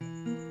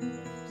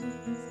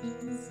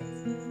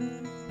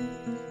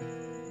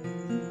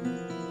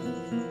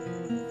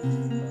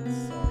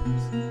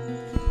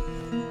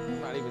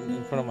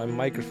on my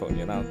microphone.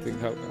 I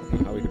don't know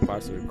how we could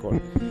possibly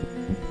record.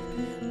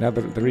 Now,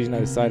 the reason I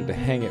decided to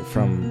hang it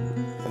from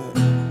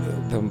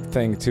the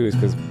thing, too, is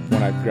because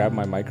when I grab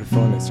my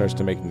microphone, it starts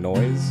to make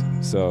noise.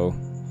 So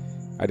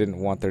I didn't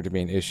want there to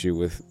be an issue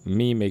with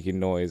me making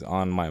noise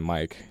on my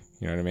mic.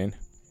 You know what I mean?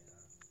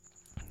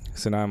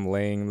 So now I'm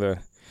laying the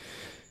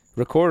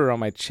recorder on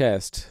my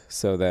chest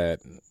so that,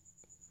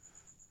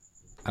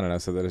 I don't know,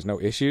 so that there's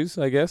no issues,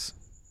 I guess,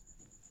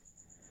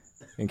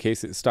 in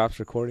case it stops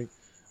recording.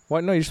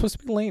 What? No, you're supposed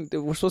to be laying.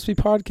 We're supposed to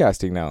be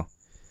podcasting now.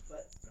 What?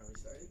 Are we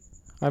starting?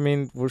 I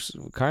mean, we're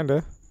kinda. Are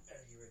you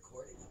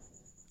recording?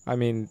 I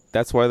mean,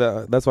 that's why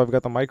I've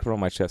got the microphone on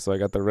my chest, so I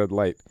got the red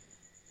light.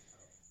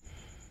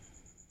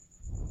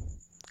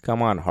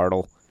 Come on,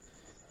 Hartle.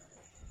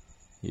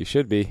 You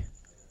should be.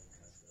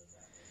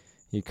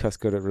 You cuss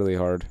good it really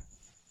hard.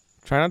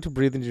 Try not to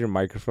breathe into your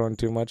microphone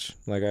too much.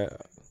 Like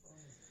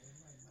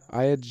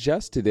I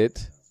adjusted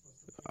it.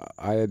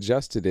 I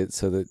adjusted it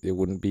so that it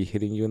wouldn't be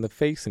hitting you in the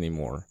face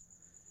anymore.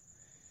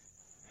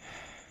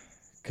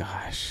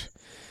 Gosh.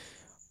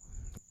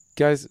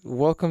 Guys,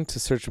 welcome to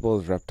Searchable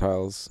as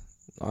Reptiles.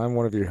 I'm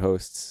one of your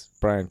hosts,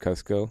 Brian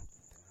Cusco.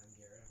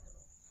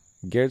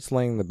 Garrett's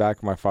laying in the back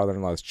of my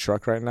father-in-law's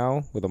truck right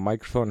now with a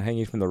microphone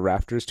hanging from the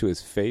rafters to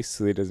his face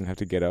so he doesn't have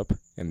to get up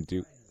and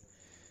do...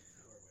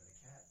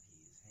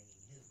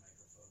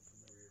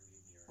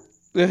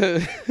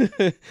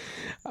 Man,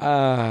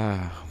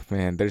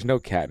 there's no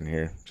cat in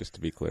here, just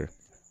to be clear.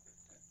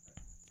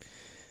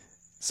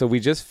 So we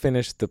just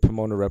finished the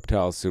Pomona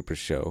Reptile Super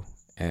Show,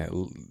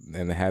 and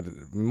they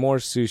had more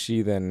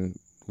sushi than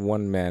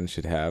one man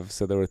should have,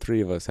 so there were 3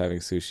 of us having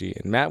sushi,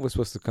 and Matt was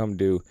supposed to come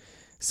do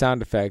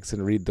sound effects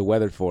and read the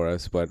weather for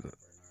us, but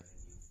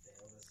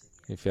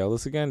you failed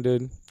us again,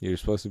 dude. You're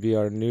supposed to be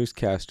our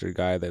newscaster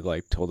guy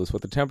that told us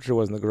what the temperature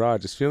was in the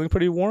garage. It's feeling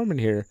pretty warm in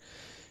here.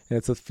 And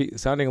it's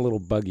sounding a little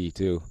buggy,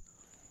 too.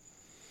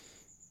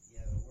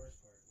 Yeah, the worst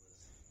part was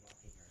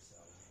locking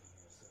ourselves in here,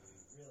 so we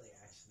really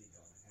actually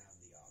don't have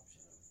the option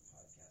of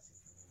podcasting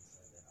from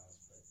inside the house.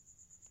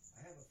 But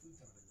I have a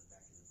futon in the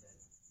back of the bed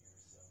here,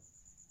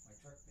 so my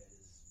truck bed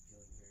is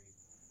feeling very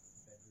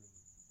bedroom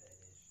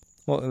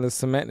bed-ish. Well, and the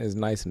cement is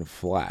nice and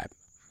flat,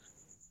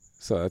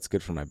 so that's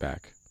good for my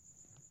back.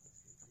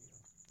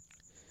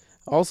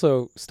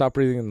 Also, stop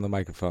breathing in the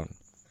microphone.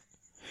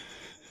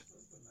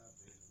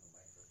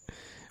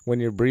 When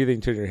you're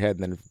breathing, turn your head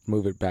and then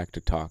move it back to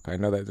talk. I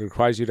know that it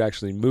requires you to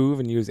actually move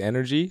and use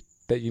energy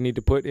that you need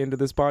to put into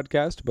this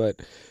podcast, but...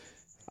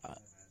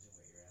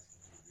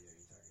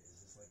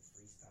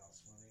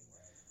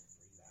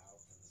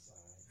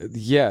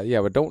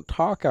 Yeah, but don't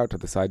talk out to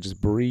the side. Just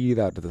breathe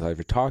out to the side. If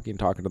you're talking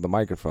to the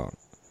microphone.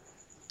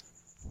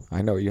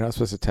 I know, you're not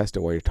supposed to test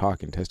it while you're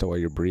talking. Test it while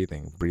you're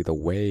breathing. Breathe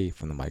away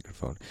from the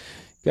microphone.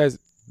 Guys,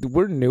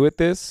 we're new at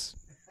this.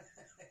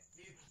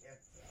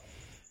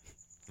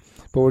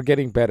 But we're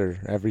getting better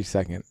every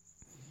second.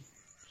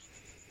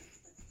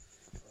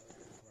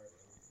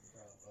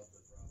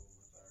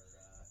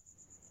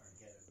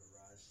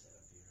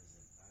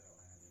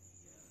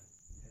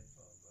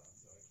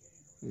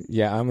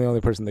 Yeah, I'm the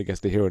only person that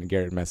gets to hear when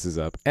Garrett messes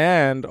up.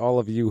 And all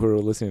of you who are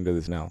listening to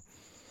this now.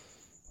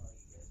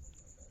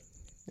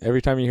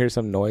 Every time you hear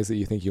some noise that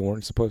you think you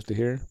weren't supposed to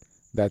hear,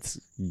 that's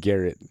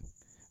Garrett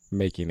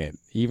making it.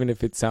 Even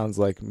if it sounds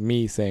like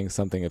me saying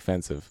something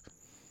offensive.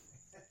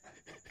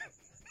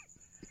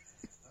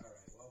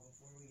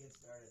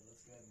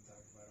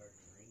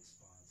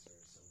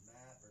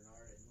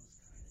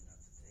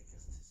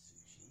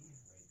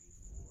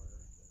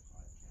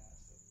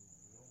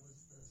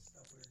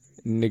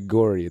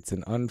 Nigori. It's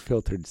an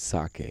unfiltered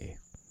sake.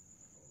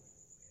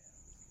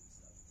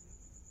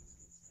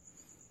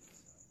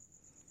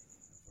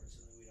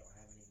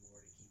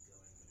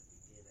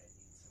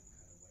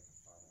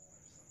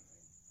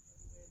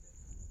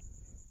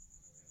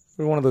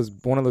 Or one of those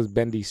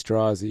bendy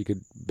straws that you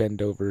could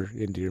bend over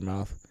into your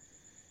mouth.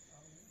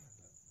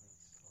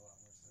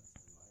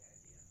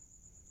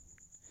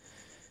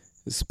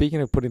 Speaking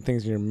of putting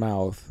things in your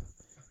mouth,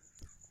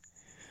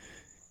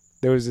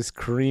 there was this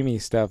creamy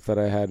stuff that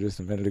I had just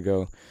a minute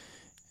ago,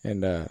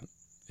 and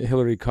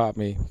Hillary caught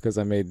me because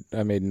I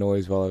made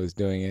noise while I was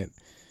doing it,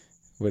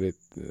 but it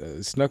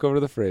snuck over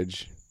to the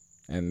fridge,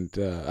 and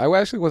I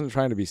actually wasn't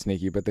trying to be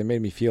sneaky, but they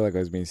made me feel like I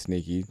was being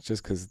sneaky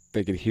just because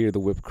they could hear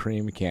the whipped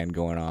cream can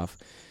going off.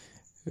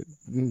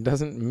 It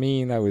doesn't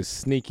mean I was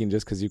sneaking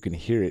just because you can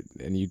hear it,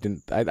 and you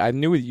didn't. I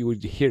knew that you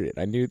would hear it.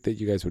 I knew that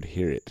you guys would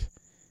hear it.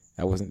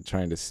 I wasn't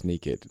trying to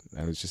sneak it.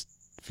 I was just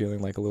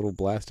feeling like a little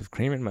blast of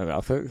cream in my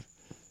mouth.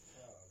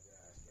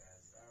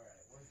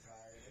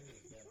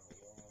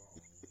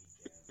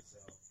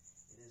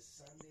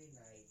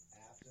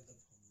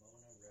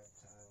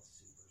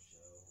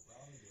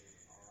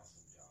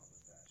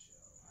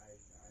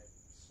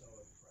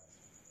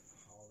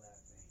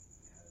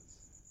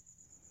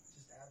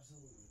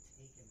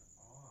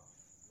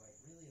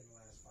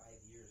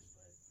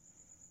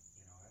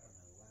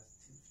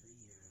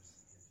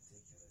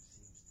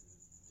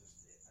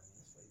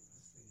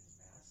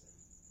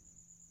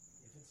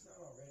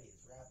 Already,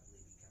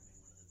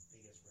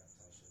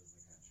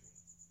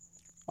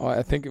 Oh,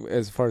 I think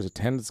as far as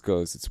attendance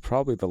goes, it's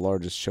probably the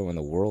largest show in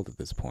the world at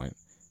this point.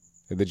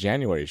 The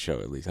January show,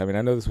 at least. I mean,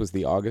 I know this was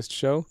the August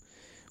show,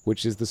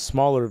 which is the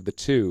smaller of the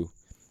two,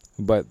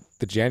 but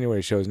the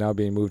January show is now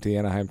being moved to the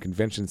Anaheim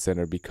Convention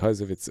Center because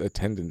of its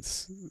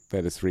attendance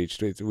that it's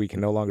reached. We can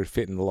no longer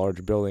fit in the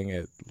large building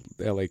at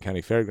LA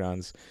County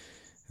Fairgrounds,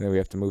 and then we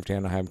have to move to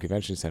Anaheim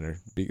Convention Center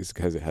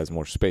because it has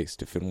more space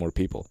to fit more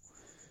people.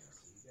 So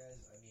you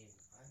guys, I mean,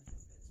 I'm from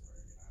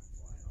Pittsburgh, and I'm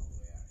flying all the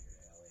way out here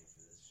to LA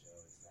for this show.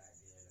 It's that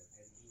good,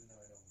 and even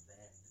though I don't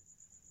vend,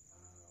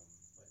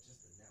 but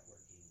just the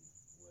networking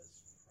was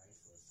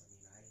priceless. I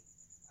mean,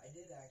 I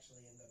did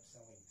actually end up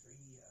selling 3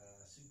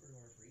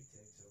 Superstore free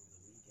tickets over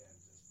the weekend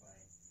just by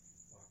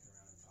walking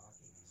around and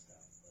talking and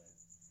stuff. But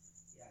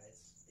yeah,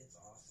 it's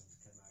awesome to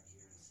come out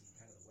here and see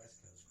kind of the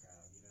West Coast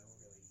crowd. You know,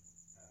 really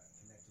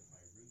connect with my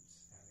roots,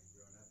 having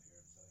grown up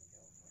here in Southern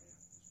California.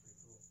 It's pretty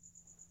cool.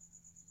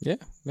 Yeah,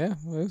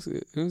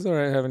 it was all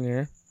right having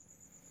you here.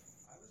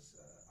 I was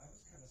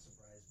kind of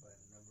surprised by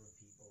the number of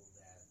people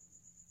that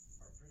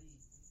are pretty,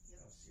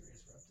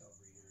 serious reptile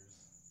breeders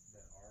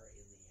that are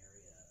in the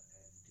area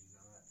and do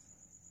not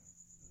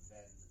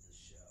vend the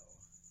show.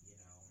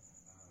 You know,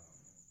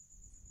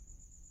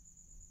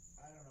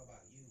 I don't know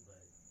about you,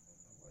 but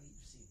well,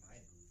 you've seen my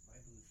booth.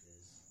 My booth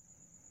is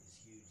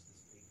huge.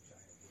 This big,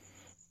 giant, wooden,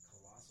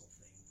 colossal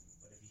thing.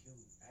 But if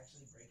you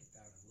actually break it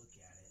down and look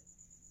at it,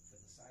 for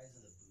the size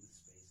of the booth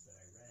space that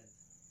I rent,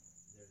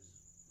 there's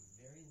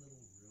very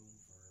little room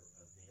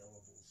for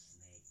available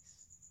snakes.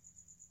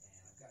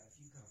 And I've got a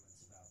few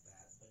comments about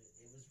that, but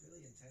it was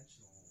really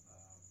intentional.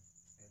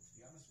 And to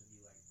be honest with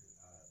you, like the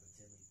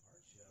Tinley Park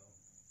show,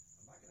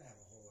 I'm not going to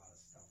have a whole lot of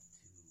stuff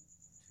to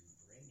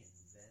bring and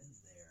vend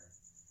there.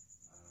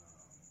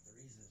 The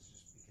reason is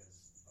just because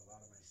a lot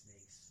of my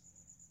snakes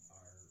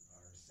are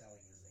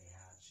selling as they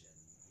hatch,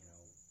 and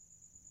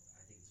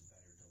I think it's a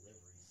better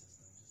delivery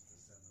system just to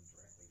send them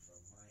directly from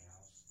my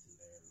house to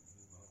their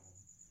new home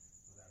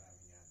without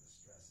having to have the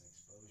stress and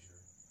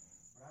exposure.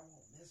 But I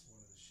won't miss one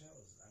of the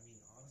shows. I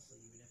mean, honestly,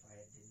 even if I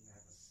didn't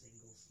have a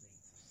single snake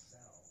to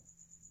sell,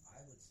 I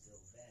would still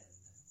vend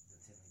the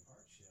Tinley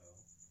Park show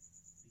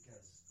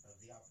because of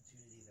the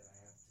opportunity that I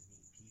have to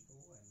meet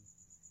people, and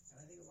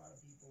I think a lot of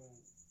people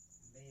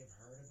may have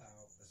heard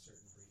about a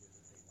certain breeder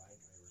that they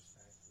like, they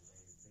respect, that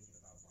they're thinking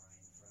about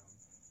buying from,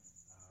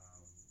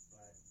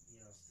 but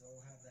still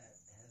have that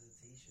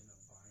hesitation of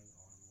buying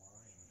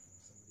online from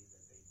somebody that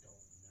they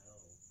don't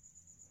know.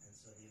 And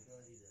so the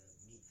ability to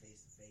meet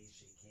face to face,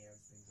 shake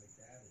hands, things like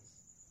that is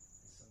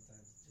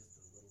sometimes just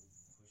a little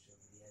push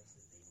over the edge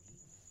that they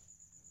need.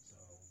 So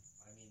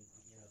I mean,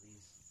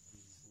 these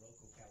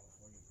local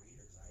California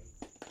breeders, I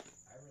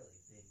really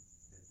think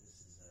that this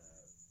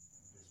Pomona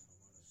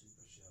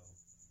Super Show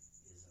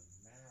is a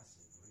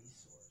massive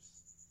resource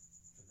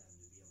for them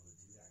to be able to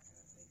do that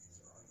kind of thing, because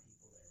there are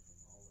people there from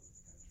all over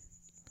the country.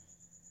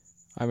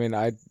 I mean,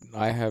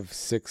 I have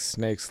 6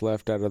 snakes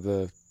left out of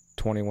the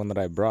 21 that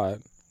I brought,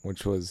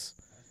 which was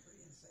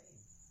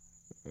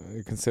That's pretty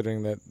insane.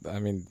 considering that, I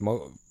mean,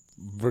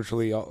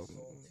 virtually all, You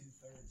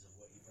sold 2/3 of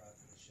what you brought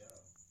to the show.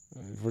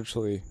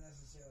 virtually. You don't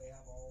necessarily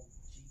have all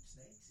cheap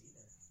snakes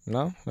either.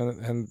 No,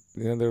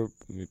 and they're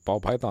ball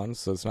pythons,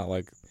 so it's not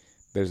like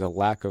there's a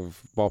lack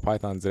of ball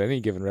pythons at any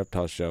given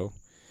reptile show.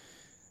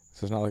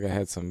 So it's not like I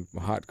had some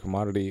hot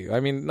commodity. I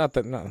mean, I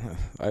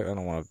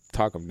don't want to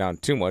talk them down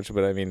too much,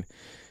 but I mean,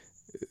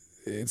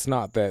 it's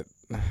not that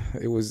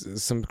it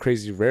was some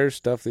crazy rare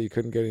stuff that you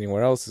couldn't get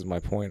anywhere else is my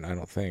point. I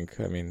don't think.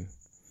 I mean,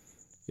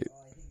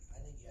 Well,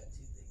 I think you have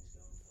 2 things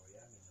going for you.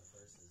 I mean, the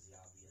first is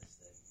the obvious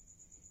that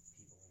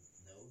people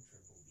know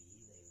Triple B.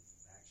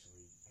 They've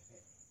actually,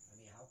 I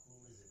mean, how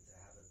cool is it to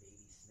have a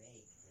baby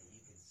snake that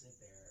you can sit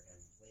there and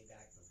play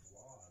back the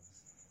vlogs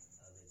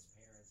of its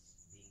parents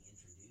being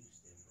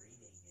introduced and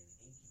breeding and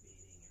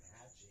incubating and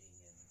hatching,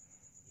 and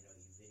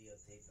you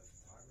videotape the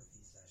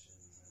photography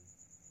sessions, and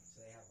so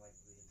they have like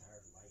the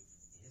entire life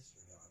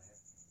history on it.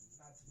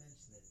 Not to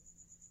mention that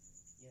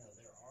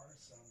there are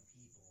some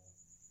people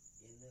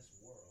in this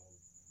world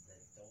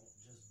that don't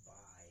just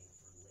buy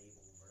for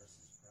label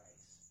versus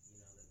price.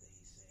 That they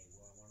say,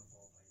 well, I want a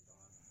ball python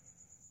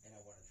and I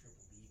want a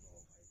Triple B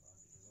ball python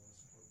because I want to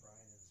support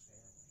Brian and his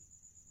family.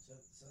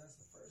 So that's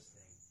the first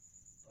thing.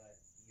 But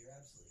you're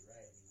absolutely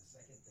right. I mean, the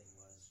second thing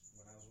was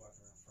when I was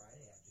walking around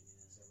Friday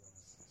afternoon as everyone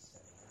was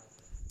setting up,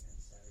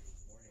 and Saturday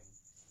morning,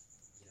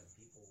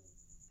 people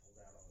pulled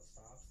out all the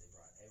stops. They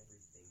brought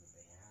everything that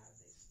they had.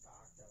 They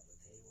stocked up the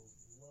tables,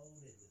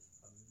 loaded with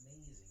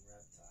amazing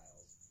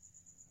reptiles.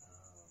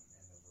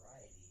 And the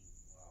variety,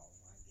 well,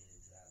 I'll get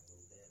into that a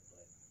little bit,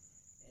 but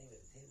anyway,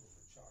 the tables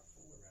were chock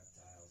full of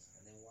reptiles,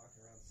 and then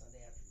walking around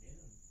Sunday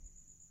afternoon,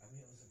 I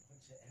mean, it was a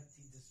bunch of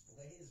empty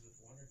displays with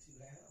 1 or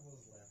 2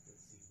 animals left. It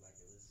seemed like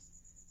it was.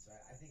 So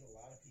I think a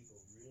lot of people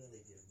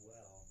really did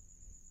well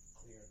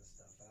clearing the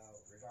stuff out,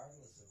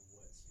 regardless of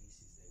what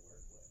species they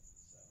work with.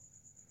 So.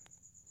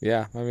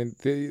 yeah, I mean,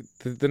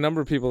 the number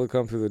of people that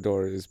come through the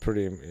door is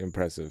pretty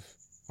impressive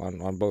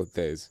on both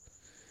days.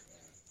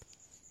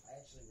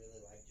 I actually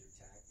really liked your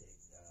tactic.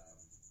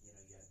 You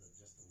had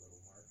just the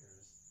little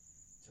markers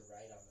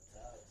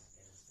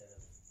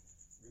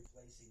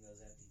replacing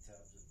those empty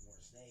tubs with more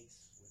snakes,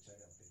 which I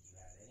don't think you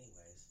had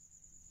anyways.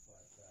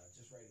 But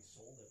just writing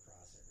sold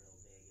across it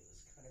real big, it was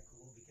kind of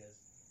cool because,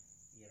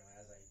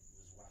 as I was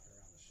walking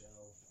around the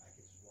show, I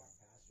could just walk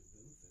past your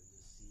booth and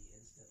just see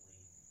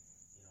instantly,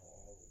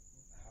 all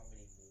how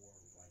many more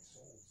like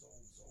sold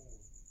signs were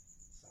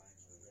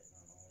written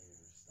on all your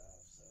stuff.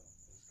 So it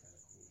was kind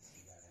of cool to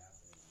see that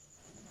happening.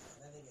 And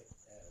I think it,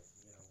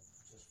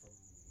 just from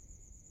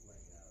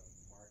like a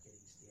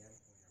marketing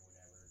standpoint or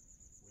whatever,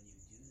 when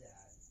you do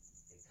that,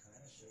 it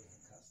kind of shows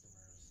the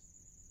customers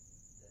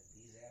that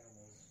these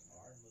animals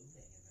are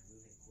moving and they're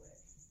moving quick,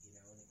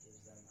 and it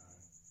gives them a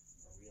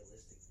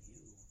realistic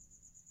view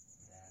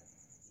that,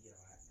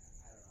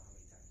 I don't know how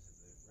many times at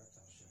the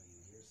reptile show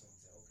you hear someone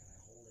say, oh, can I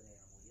hold an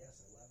animal? Yes,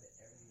 I love it.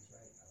 Everything's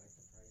right. I like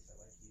the price.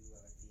 I like you. I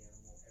like the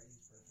animal.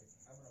 Everything's perfect.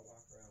 I'm going to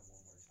walk around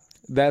one more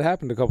time. That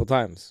happened a couple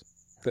times.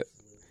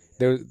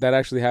 That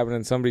actually happened,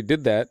 and somebody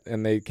did that,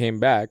 and they came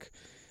back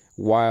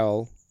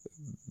while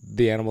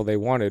the animal they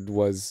wanted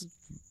was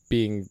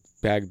being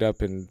bagged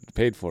up and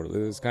paid for. It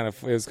was kind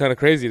of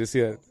crazy to see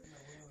that.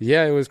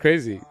 Yeah, it was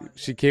crazy.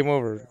 She came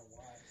over.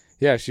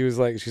 Yeah, she's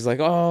like,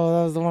 oh,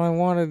 that was the one I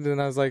wanted,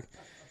 and I was like,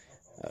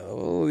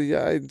 oh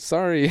yeah, I'm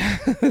sorry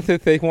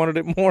that they wanted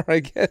it more,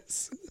 I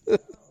guess.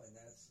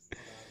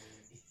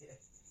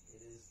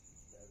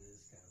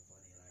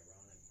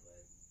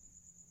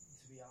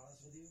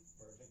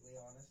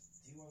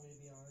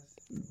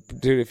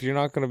 Dude, if you're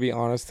not going to be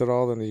honest at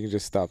all, then you can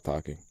just stop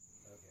talking.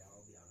 Okay,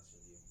 I'll be honest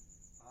with you.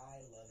 I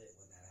love it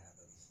when that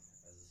happens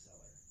as a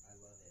seller. I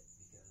love it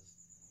because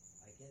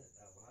I get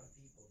a lot of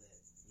people that,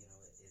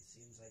 it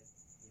seems like,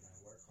 I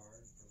work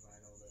hard,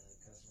 provide all the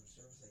customer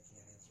service I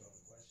can, answer all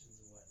the questions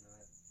and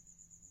whatnot.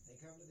 They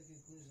come to the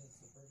conclusion it's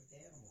the perfect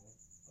animal,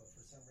 but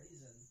for some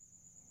reason,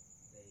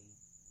 they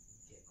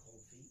get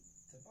cold feet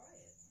to buy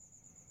it.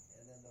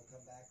 And then they'll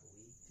come back a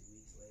week, 2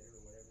 weeks later,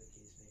 or whatever the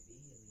case may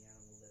be, and the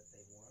animal that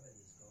they wanted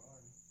is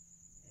gone.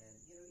 And,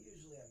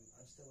 usually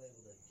I'm still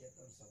able to get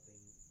them something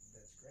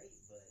that's great,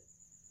 but,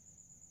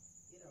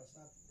 it's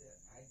not,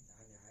 I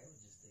would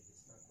just think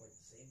it's not quite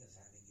the same as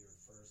having your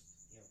first,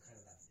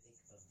 kind of that pick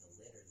of the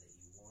litter that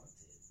you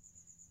wanted,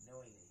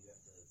 knowing that you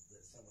have to,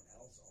 that someone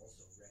else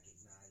also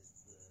recognized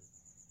the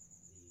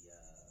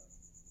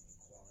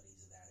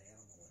qualities of that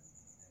animal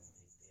and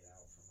picked it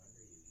out from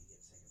under you. You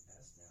get second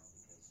best now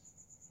because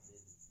you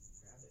didn't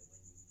grab it when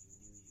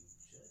you knew you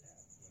should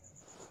have,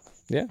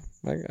 Yeah,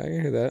 I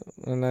hear that,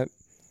 and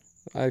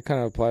I kind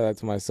of apply that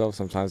to myself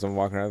sometimes. I'm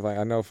walking around like,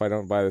 I know if I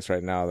don't buy this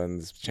right now, then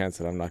there's a chance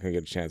that I'm not going to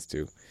get a chance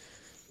to.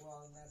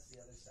 Well, and that's the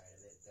other side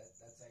of it.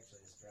 That's actually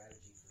a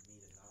strategy for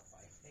me to not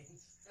buy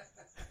things.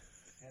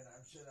 And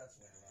I'm sure that's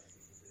why a lot of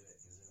people do it,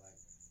 because they're like,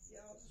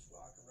 yeah, I'll just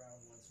walk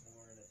around once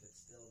more, and if it's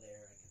still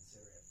there, I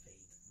consider it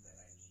fate that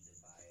I need to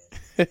buy it.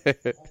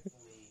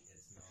 Hopefully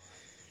it's not,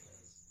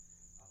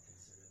 because I'll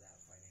consider that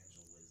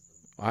financial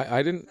wisdom.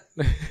 I didn't...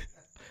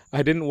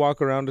 I didn't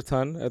walk around a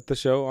ton at the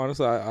show,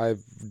 honestly. I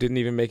didn't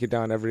even make it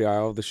down every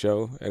aisle of the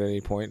show at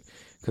any point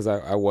because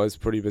I was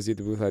pretty busy at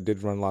the booth. I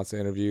did run lots of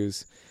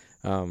interviews.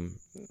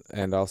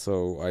 And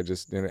also, I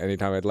just,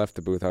 anytime I'd left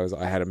the booth,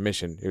 I had a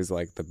mission. It was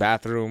like the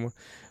bathroom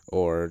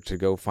or to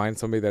go find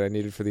somebody that I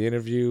needed for the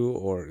interview,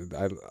 or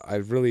I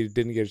really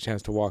didn't get a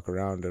chance to walk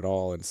around at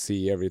all and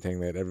see everything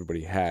that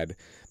everybody had.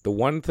 The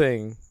one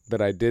thing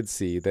that I did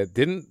see that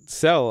didn't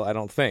sell, I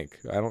don't think.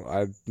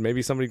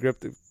 Maybe somebody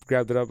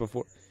grabbed it up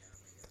before.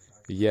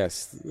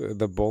 Yes,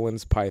 the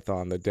Bolin's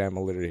python, the dam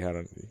literally had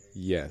on.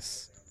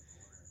 Yes.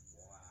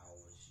 Wow,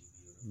 was she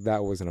beautiful.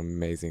 That was an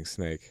amazing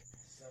snake.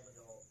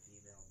 Sub-adult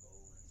female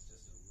Bolin's,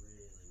 just a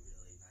really, really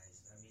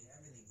nice. I mean,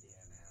 everything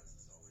Dan has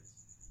is always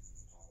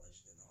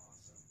polished and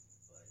awesome.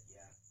 But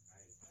yeah,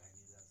 I knew that's the one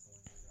you were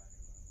talking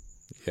about.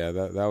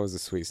 Yeah, that was a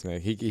sweet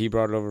snake. He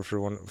brought it over for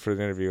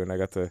the interview, and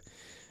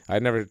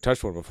I'd never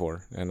touched one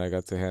before, and I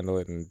got to handle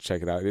it and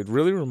check it out. It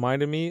really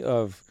reminded me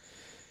of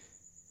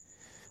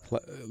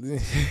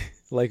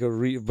like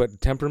but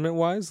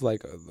temperament-wise,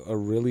 like a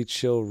really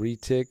chill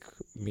retic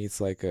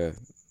meets like a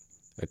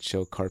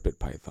chill carpet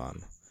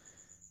python.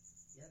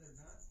 Yeah, they're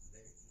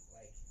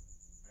like,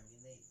 I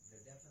mean, they're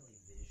definitely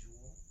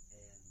visual and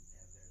they're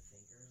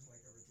thinkers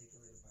like a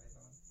reticulated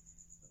python,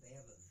 but they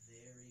have a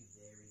very,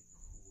 very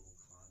cool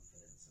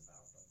confidence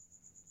about them.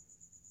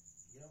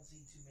 You don't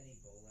see too many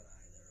Bolini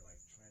that are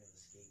like trying to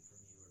escape from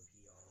you or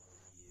pee all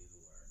over you,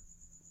 or,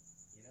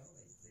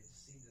 they just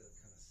seem to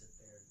kind of sit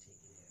there and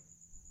take it in.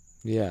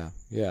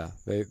 Yeah,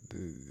 they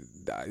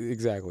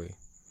exactly.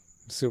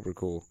 Super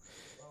cool.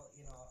 Well,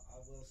 I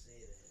will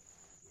say that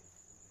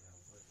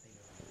if we're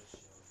thinking about this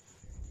show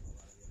comparing to a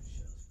lot of the other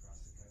shows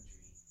across the country,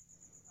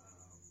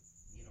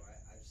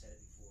 I've said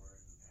it before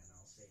and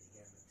I'll say it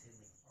again, the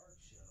Tinley Park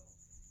show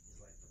is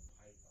like the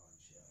python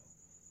show.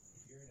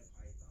 If you're into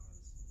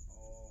pythons,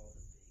 all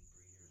the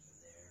big breeders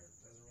are there. It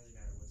doesn't really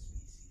matter what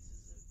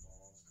species, is it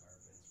balls,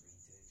 carpets,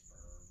 retics,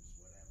 sperms,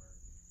 whatever.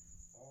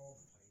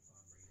 All the python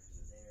breeders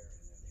are there,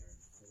 and they're there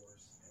in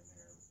force, and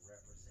they're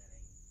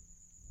representing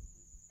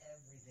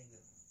everything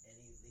that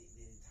any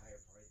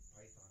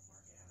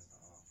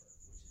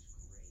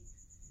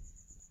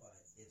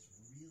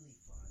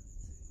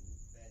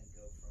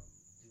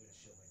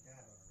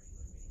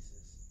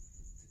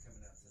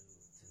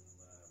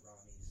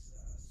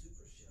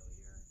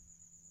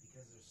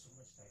because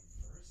there's so much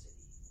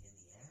diversity in the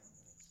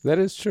animals. That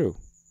is true.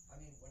 I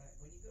mean, when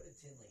you go to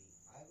Tinley,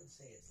 I would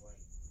say it's like,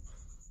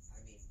 I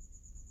mean,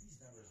 these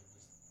numbers are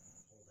just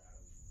pulled out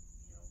of, my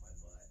butt. This is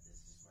just my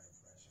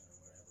impression or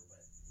whatever,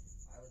 but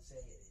I would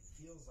say it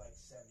feels like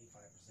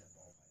 75%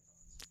 ball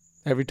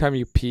pythons. Every time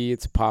you pee,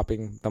 it's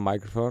popping the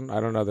microphone. I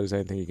don't know if there's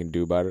anything you can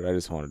do about it. I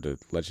just wanted to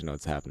let you know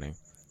it's happening.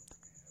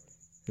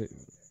 Okay.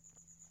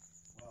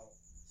 Well,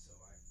 so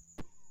I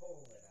pull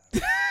it out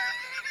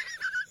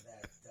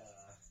that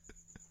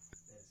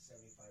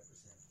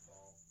 75%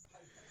 ball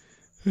python.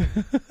 At the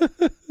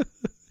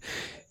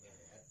Tinley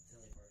Park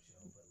show, but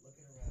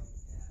looking around at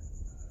the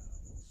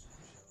Super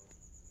Show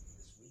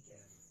this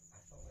weekend,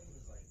 I felt like it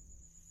was like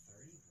 30%.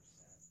 It was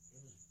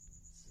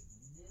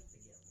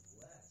significantly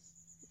less.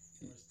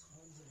 There was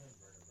tons of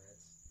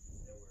invertebrates.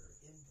 There were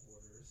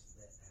importers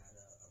that had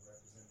a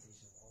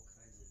representation of all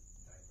kinds of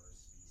diverse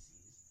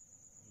species.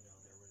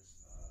 There was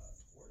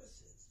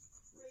tortoises,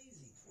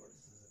 crazy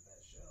tortoises at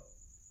that show.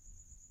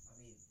 I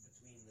mean,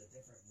 between the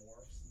different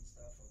morphs and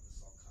stuff of the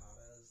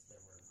sulcatas, there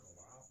were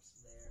galops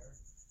there.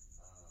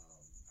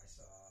 I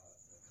saw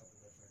a couple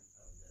different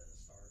of the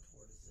star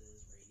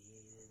tortoises,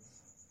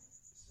 radiateds.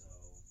 So,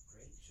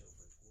 great show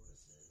for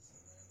tortoises.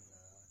 And then,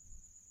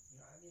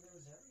 I mean, there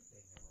was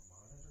everything. There were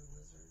monitor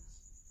lizards.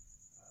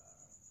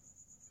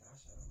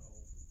 Gosh, I don't know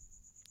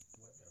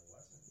what there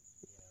wasn't. I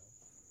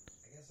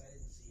guess I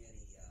didn't see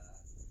any. I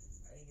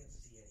didn't get to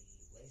see any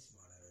lace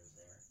monitors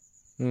there.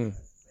 Mm. But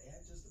they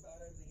had just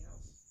about everything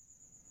else.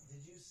 Did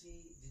you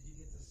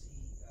get to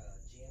see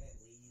Janet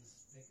Lee's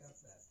pickup,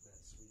 that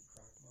sweet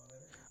croc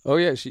monitor? Oh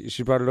yeah,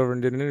 she brought it over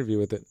and did an interview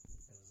with it. It was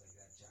like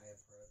that giant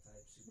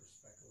prototype, super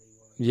speckly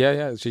one.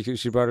 Yeah.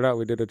 She brought it out.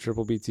 We did a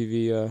Triple B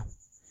TV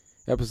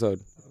episode.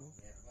 Oh man,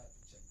 I'm about to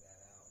check that out.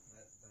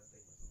 That thing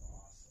was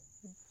awesome.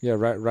 Yeah,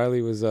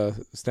 Riley was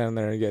standing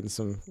there and getting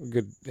some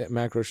good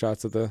macro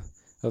shots of the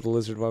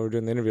lizard while we were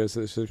doing the interview.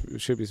 So there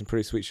should be some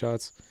pretty sweet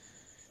shots.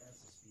 That's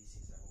a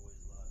species I've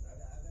always loved.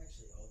 I've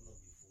actually owned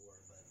them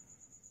before, but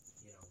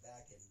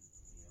back in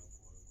quote unquote back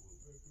in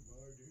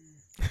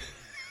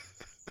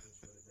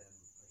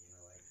my day, which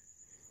would have been like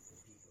the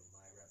peak of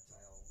my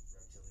reptilian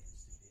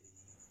stupidity.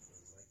 It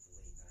was like the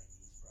late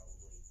 '90s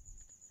probably.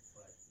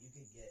 But you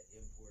could get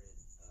imported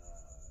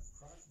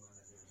croc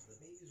monitors. The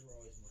babies were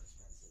always more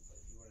expensive,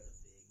 but if you wanted a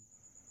big,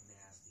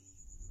 nasty,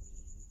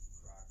 mean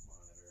croc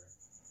monitor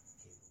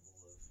capable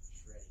of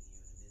shredding you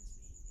into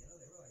mincemeat, they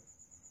were like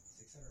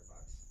 $600,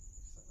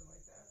 something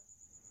like that.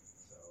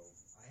 So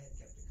I had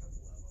kept a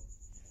couple of them and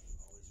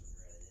always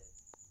regretted it.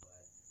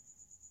 But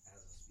as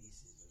a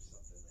species, there's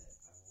something that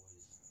I've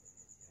always just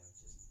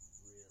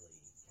really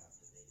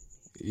captivated me.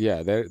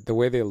 Yeah, the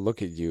way they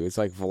look at you, it's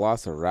like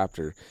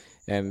Velociraptor,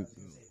 and I was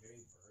gonna say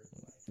very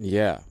bird-like.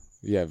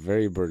 yeah,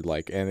 very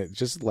bird-like, and it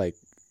just like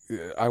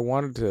I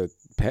wanted to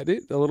pet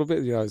it a little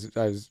bit.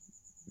 I was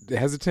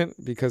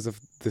hesitant because of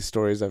the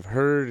stories I've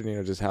heard,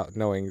 and just how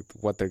knowing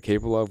what they're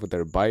capable of with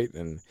their bite,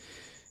 and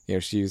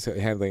she was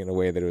handling it in a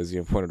way that it was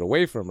pointed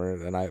away from her,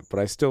 but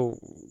I still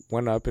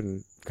went up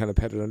and kind of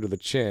pet it under the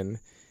chin,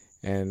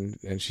 and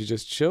she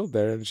just chilled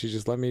there, and she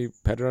just let me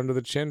pet her under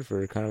the chin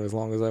for kind of as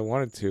long as I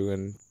wanted to,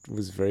 and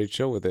was very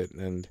chill with it,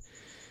 and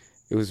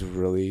it was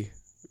really,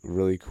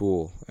 really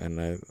cool. And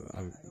I don't think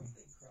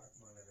croc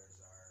monitors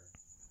are,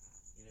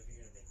 if you're going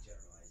to make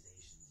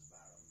generalizations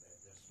about them,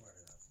 they're smart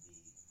enough to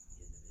be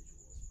individuals,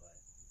 but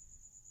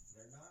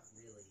they're not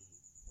really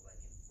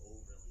like an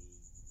overly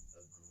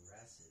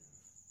aggressive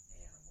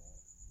animal.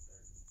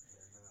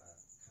 They're not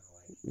kind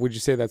of like. Would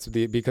you say that's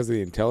because of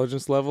the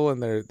intelligence level,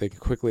 and they can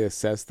quickly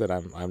assess that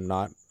I'm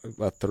not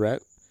a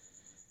threat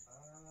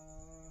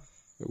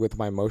with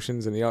my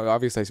motions, and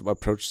obviously I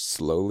approach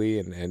slowly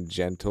and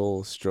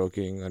gentle,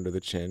 stroking under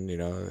the chin, and. I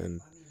mean,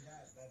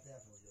 that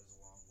definitely goes a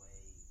long way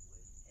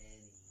with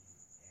any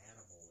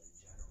animal in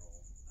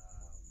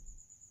general.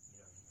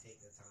 If you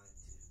take the time to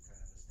kind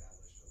of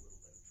establish a little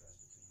bit of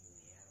trust between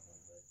you and the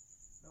animal. But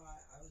no,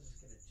 I was just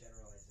going to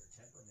generalize their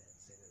temperament and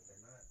say that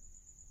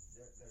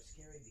they're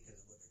scary because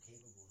of what they're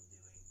capable of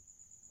doing,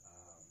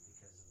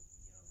 because of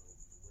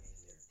the way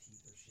their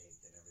teeth are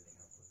shaped and everything,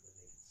 how quickly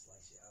they can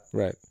slice you up.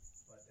 Right.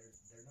 But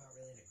they're not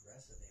really an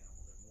aggressive animal.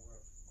 They're more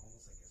of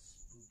almost like a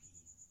spooky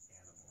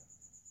animal.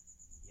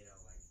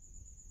 Like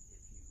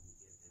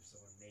if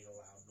someone made a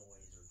loud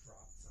noise or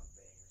dropped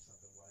something or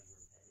something while you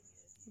were petting it,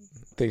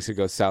 Things could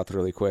go south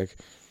really quick.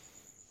 yeah,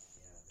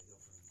 they go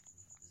from 0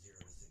 to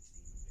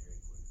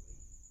 60 very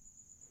quickly.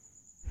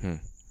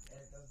 Hmm. And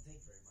it doesn't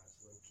take very much.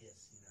 A little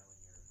kiss, and you're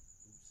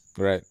oops.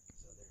 Right.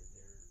 So they're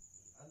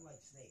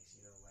unlike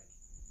snakes. Like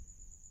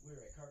we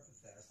were at Carpet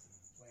Fest and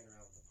playing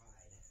around with the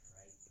pied,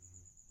 right?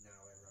 And now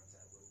everyone's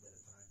had a little bit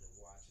of time to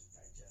watch and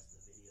digest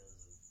the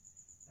videos of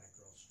that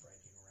girl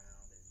striking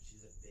around, and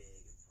she's a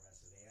big,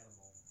 impressive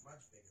animal,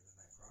 much bigger than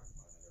that croc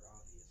monitor,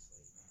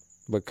 obviously.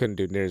 But couldn't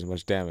do near as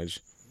much damage.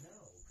 No,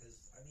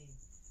 because I mean,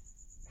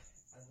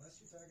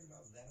 unless you're talking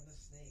about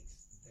venomous snakes,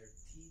 their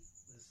teeth,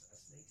 a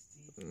snake's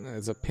teeth,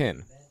 It's a pin.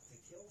 meant to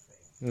kill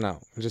things.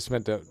 No, it just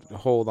meant to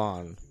hold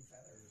on. Through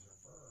feathers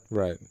or fur.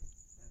 Right.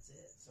 That's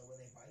it. So when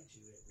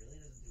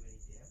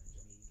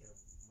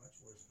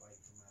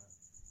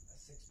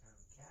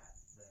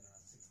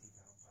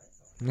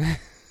Yeah,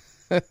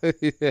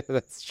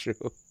 that's true.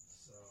 So, but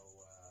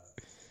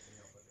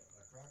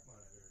a crock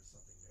monitor is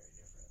something very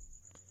different. I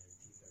mean, their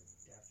teeth are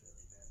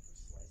definitely meant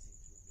for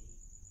slicing through meat,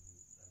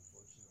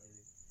 and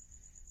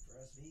unfortunately,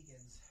 for us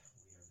vegans, we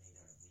are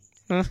made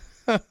out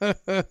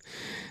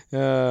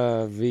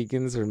of meat.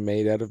 Vegans are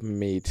made out of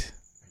meat.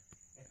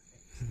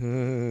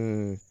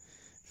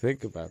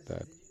 Think about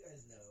that. Did you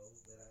guys know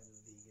that I'm a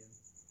vegan?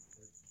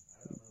 I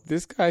don't know.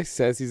 This guy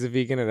says he's a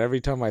vegan, and every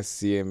time I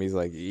see him, he's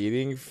like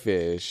eating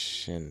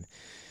fish and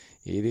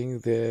eating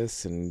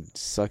this and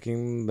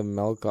sucking the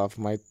milk off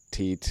my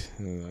teat.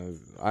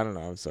 I don't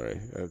know. I'm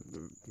sorry.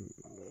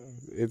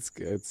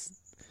 It's.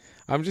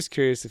 I'm just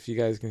curious if you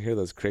guys can hear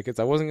those crickets.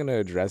 I wasn't gonna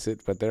address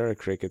it, but there are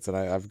crickets, and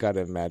I've got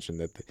to imagine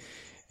that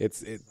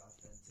it's it.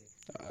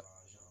 Authentic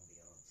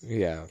garage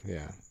ambiance.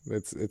 Yeah.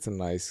 It's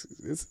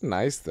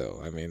nice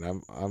though. I mean,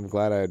 I'm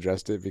glad I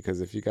addressed it,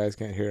 because if you guys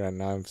can't hear it,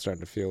 now I'm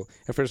starting to feel.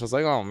 At first I was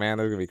like, oh man,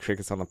 there's gonna be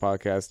crickets on the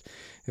podcast.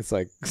 It's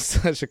like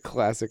such a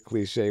classic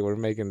cliche. We're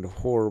making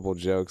horrible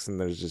jokes and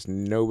there's just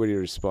nobody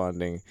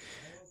responding. I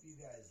hope you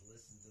guys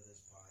listen to this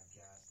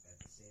podcast at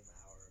the same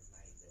hour of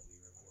night that we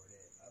record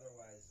it.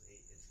 Otherwise,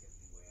 it's going to be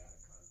way out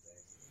of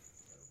context and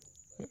terrible.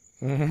 But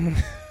actually,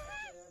 I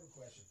have a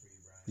question for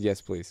you, Brian. Yes,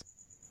 please.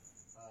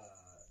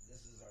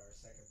 This is our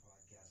second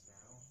podcast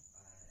now, and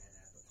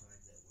at the time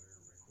that we're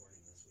recording this, we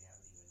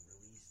haven't even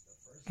released the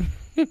first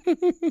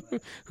one.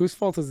 But Whose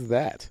fault is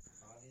that?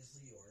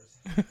 obviously yours.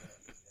 But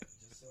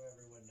just so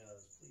everyone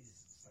knows, please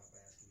stop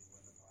asking me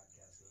when the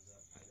podcast goes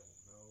up. I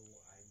don't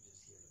know. I'm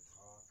just here to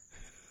talk.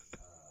 My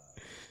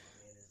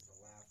man is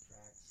the laugh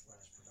track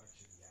 /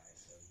 production guy,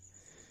 so he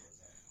usually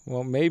goes up.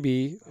 Well,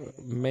 maybe. I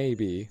told him how to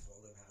do it.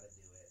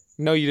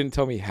 No, you didn't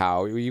tell me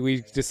how.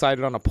 We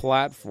decided on a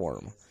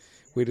platform.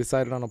 We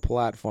decided on a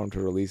platform to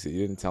release it.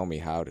 You didn't tell me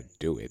how to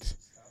do it. Stop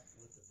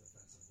with the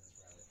defensiveness,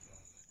 Riley.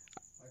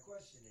 My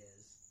question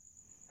is,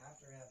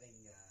 after having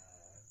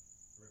recorded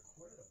a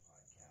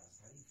podcast, how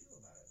do you feel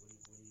about it?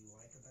 What do you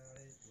like about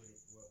it?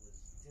 What was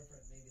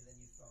different maybe than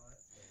you thought?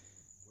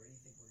 And where do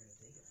you think we're going to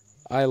take it from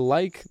here? I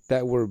like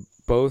that we're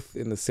both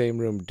in the same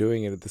room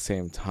doing it at the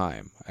same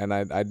time. And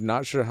I'm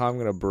not sure how I'm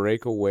going to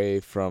break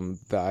away from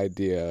the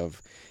idea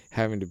of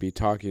having to be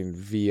talking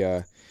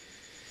via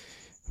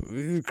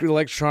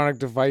electronic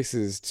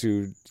devices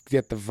to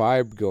get the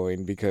vibe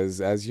going,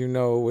 because as you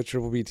know, with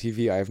Triple B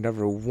TV, I've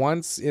never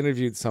once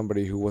interviewed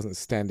somebody who wasn't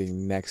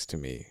standing next to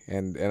me,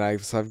 and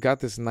I've got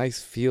this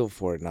nice feel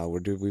for it now.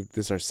 This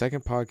is our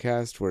second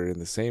podcast. We're in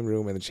the same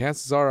room, and the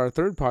chances are our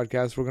third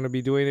podcast we're going to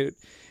be doing it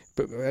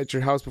at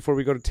your house before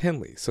we go to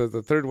Tinley. So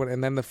the third one,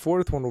 and then the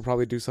fourth one we'll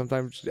probably do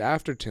sometime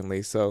after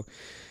Tinley. So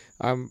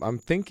I'm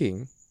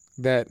thinking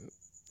that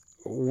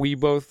we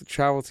both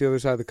travel to the other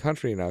side of the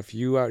country enough.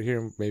 You out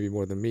here maybe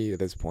more than me at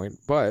this point,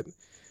 but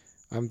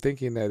I'm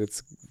thinking that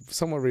it's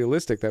somewhat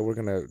realistic that we're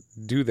going to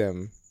do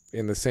them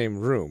in the same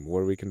room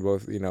where we can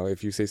both,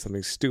 if you say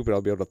something stupid,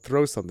 I'll be able to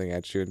throw something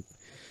at you.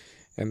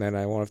 And then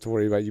I won't have to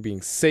worry about you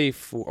being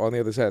safe on the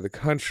other side of the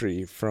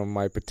country from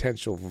my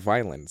potential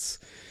violence.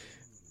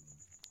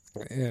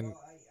 And Well,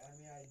 I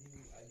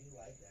do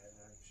like that, and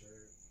I'm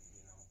sure,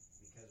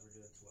 because we're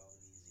doing 12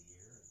 of these a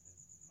year, it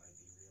might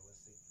be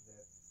realistic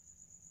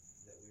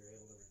that we were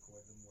able to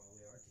record them while we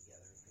are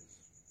together,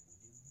 because we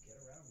do get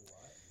around a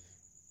lot, and,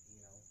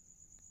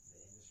 the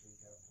industry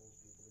kind of pulls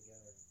people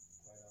together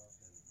quite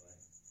often,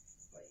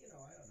 but I don't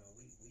know,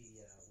 we did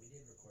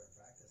record a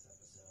practice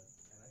episode,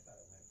 and I thought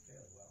it went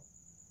fairly well.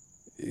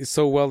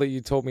 so well that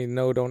you told me,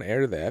 no, don't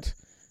air that.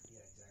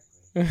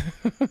 Yeah,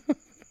 exactly.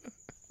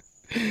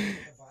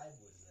 The vibe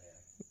was there.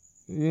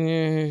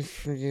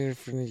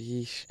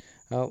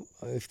 Well,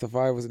 if the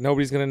vibe was,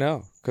 nobody's gonna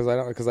know because I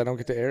don't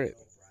get to air it.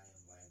 Brian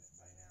by now,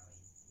 he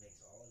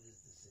makes all of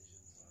his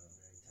decisions on a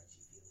very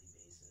touchy-feely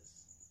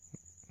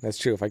basis. That's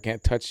true. If I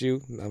can't touch you,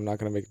 I'm not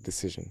gonna make a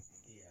decision.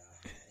 Yeah,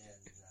 and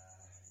like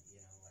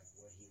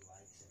what he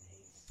likes and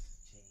hates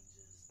changes daily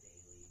by the meetings and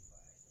things like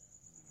that.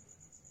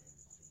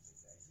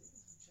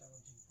 He's a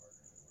challenging partner to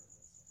work with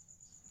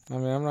sometimes. I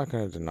mean, I'm not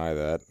gonna deny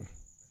that.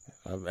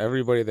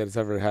 Everybody that's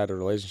ever had a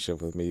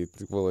relationship with me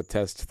will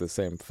attest to the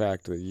same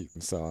fact that you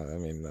saw. I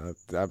mean,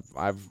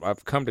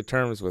 I've come to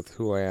terms with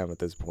who I am at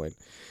this point.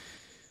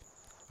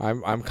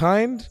 I'm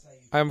kind.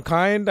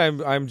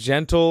 I'm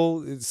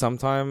gentle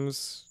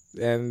sometimes,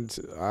 and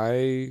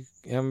I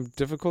am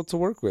difficult to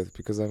work with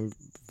because I'm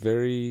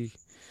very.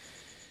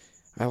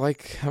 I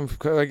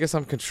guess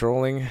I'm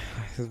controlling,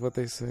 is what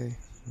they say. For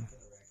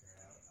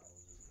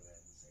the record,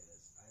 I'll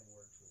just go ahead and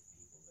say this. I've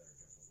worked with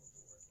people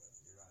that are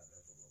difficult to work with. You're not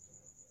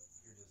difficult to work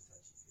with. You're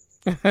just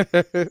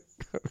touchy-feely.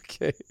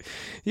 Okay.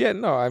 Yeah,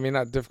 no, I mean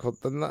not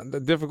difficult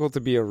to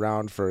be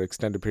around for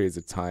extended periods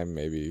of time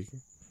maybe.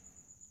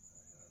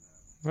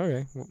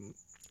 Okay.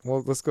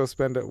 Well, let's go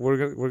spend it. We're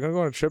going to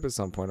go on a trip at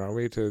some point, aren't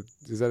we?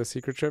 Is that a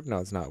secret trip? No,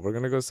 it's not. We're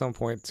going to go some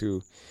point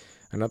to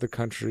another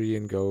country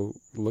and go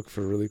look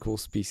for really cool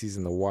species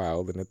in the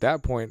wild, and at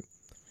that point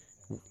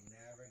You'll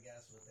never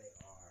guess what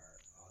they are.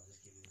 I'll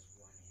just give you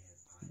this one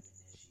hint.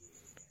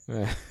 I'm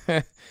initiating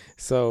it.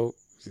 so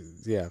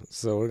Yeah,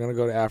 so we're gonna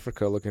go to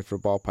Africa looking for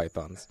ball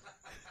pythons.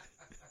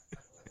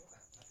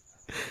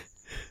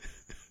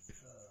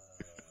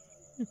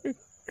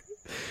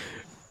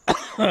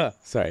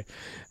 Sorry.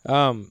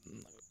 Um,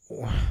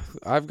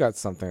 I've got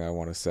something I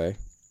want to say.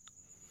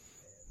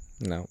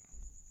 No.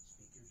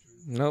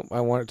 Nope.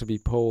 I want it to be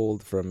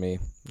pulled from me,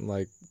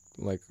 like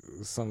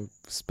some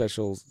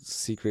special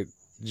secret.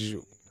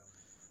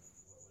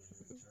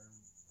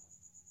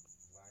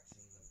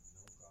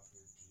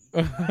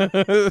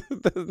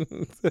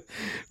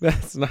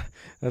 That's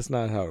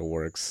not how it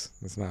works.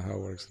 That's not how it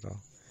works at all.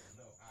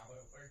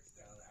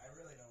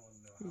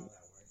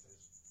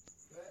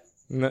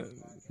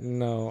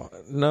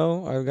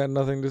 No, I've got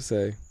nothing to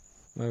say.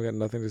 I've got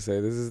nothing to say.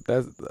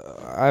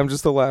 I'm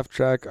just a laugh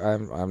track.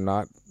 I'm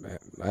not.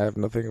 I have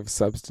nothing of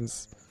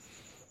substance.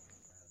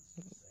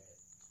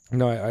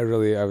 No, I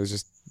was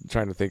just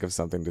trying to think of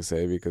something to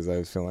say because I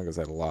was feeling like I was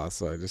at a loss.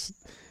 So I just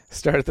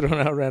started throwing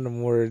out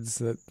random words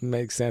that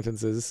make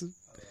sentences.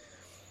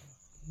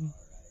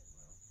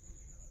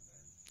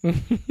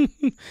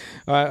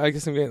 I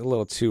guess I'm getting a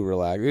little too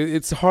relaxed.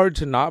 It's hard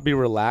to not be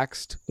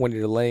relaxed when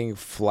you're laying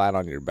flat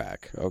on your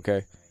back.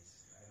 Okay.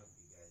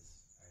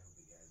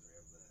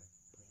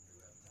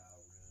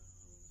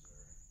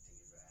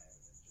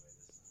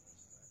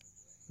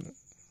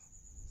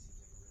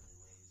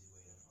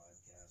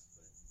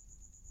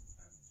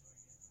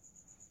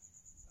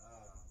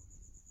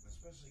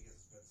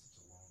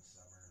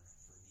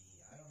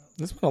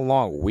 It's been a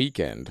long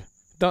weekend.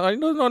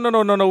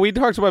 No. We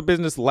talked about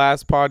business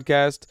last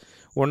podcast.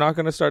 We're not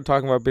going to start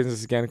talking about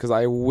business again because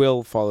I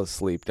will fall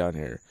asleep down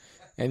here.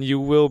 And you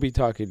will be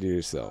talking to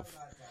yourself.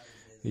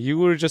 You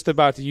were just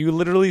about to. You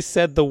literally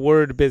said the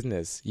word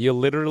business. You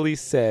literally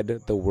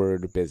said the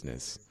word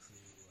business.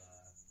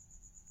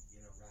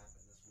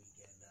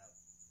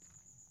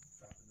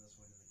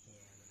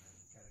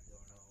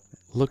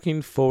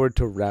 Looking forward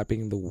to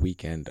wrapping the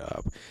weekend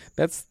up.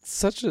 That's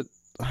such a...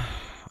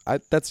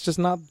 that's just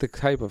not the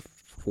type of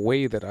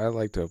way that I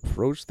like to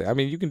approach that. I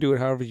mean, you can do it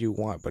however you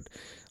want, but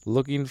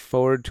looking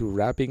forward to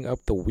wrapping up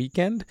the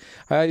weekend.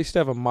 I used to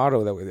have a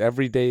motto that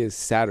every day is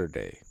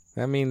Saturday.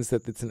 That means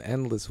that it's an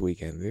endless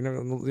weekend. You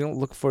don't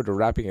look forward to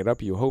wrapping it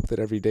up. You hope that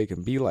every day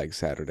can be like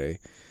Saturday.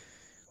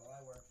 Well, I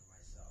work for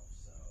myself,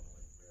 so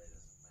it really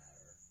doesn't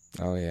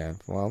matter. Oh yeah,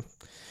 well,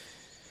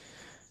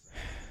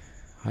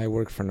 I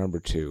work for number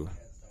 2.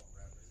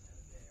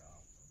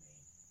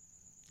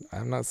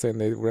 I'm not saying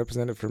they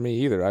represent it for me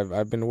either.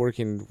 I've been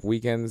working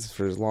weekends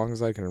for as long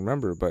as I can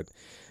remember, but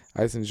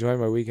I just enjoy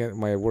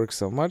my work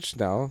so much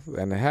now,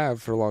 and I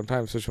have for a long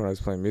time, especially when I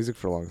was playing music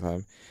for a long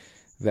time,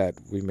 that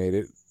we made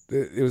it.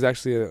 It was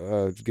actually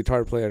a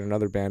guitar player in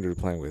another band we were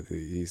playing with.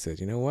 He said,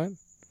 "You know what?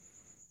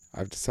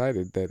 I've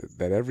decided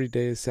that every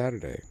day is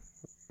Saturday."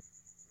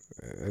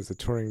 As a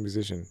touring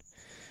musician,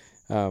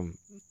 I enjoy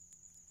what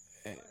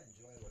I do.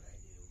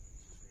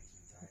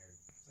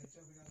 It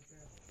just makes me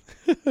tired.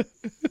 It's like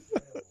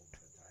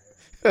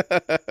jumping on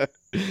a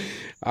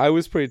treadmill. I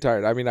was pretty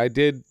tired. I mean, I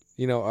did.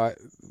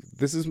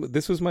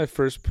 This was my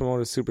first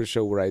Pomona Super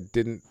Show where I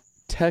didn't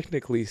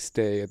technically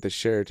stay at the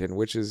Sheraton,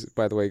 which is,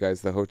 by the way,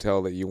 guys, the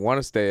hotel that you want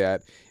to stay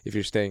at if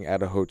you're staying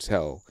at a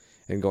hotel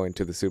and going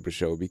to the Super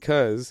Show,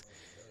 because,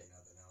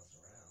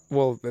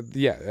 well,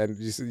 yeah, and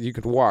you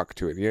could walk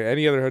to it.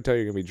 Any other hotel,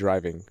 you're going to be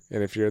driving.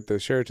 And if you're at the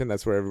Sheraton,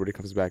 that's where everybody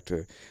comes back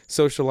to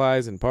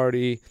socialize and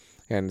party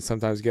and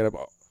sometimes get up,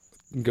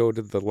 go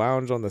to the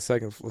lounge on the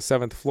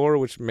 7th floor,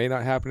 which may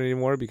not happen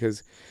anymore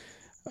because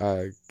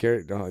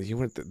Garrett,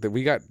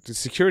 we got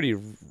security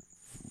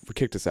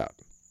kicked us out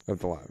of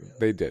the lounge.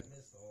 They did.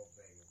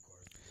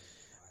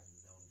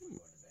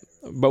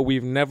 But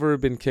we've never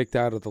been kicked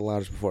out of the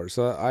lounge before.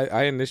 So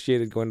I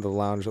initiated going to the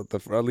lounge, or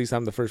at least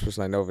I'm the first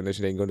person I know of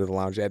initiating going to the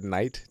lounge at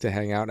night to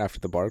hang out after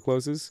the bar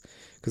closes.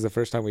 Because the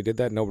first time we did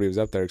that, nobody was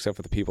up there except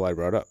for the people I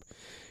brought up.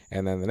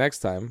 And then the next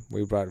time,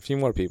 we brought a few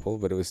more people,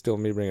 but it was still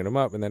me bringing them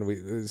up. And then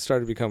it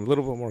started to become a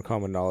little bit more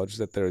common knowledge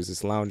that there was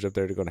this lounge up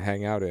there to go and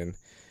hang out in.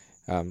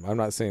 I'm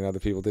not saying other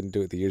people didn't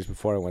do it the years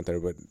before I went there,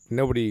 but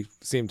nobody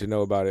seemed to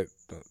know about it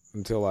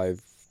until I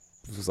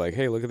was like,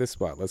 hey, look at this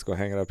spot. Let's go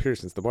hang it up here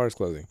since the bar's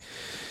closing.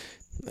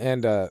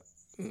 And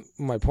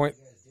my point,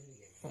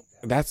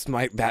 that's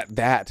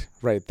that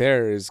right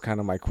there is kind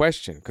of my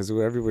question, because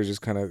everybody's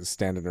just kind of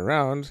standing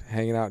around,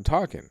 hanging out and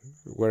talking.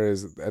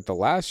 Whereas at the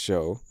last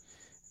show,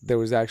 there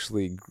was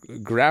actually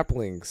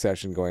grappling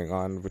session going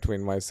on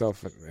between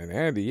myself and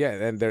Andy. Yeah,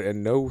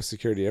 and no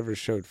security ever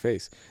showed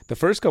face. The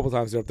first couple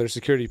times they were up there,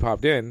 security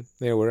popped in.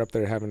 We're up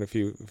there having a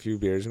few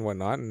beers and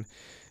whatnot, and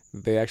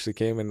they actually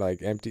came and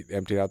like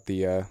emptied out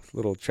the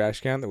little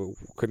trash can that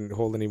couldn't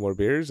hold any more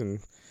beers, and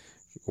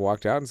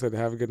walked out and said,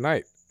 "Have a good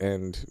night."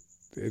 And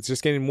it's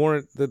just getting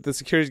more. The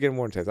security's getting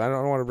more intense. I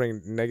don't want to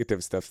bring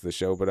negative stuff to the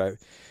show, but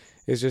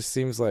it just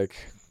seems like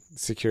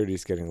security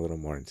is getting a little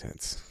more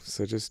intense.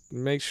 So just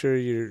make sure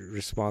you're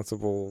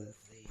responsible.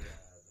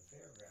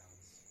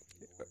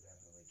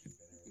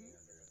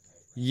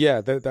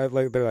 Yeah, they're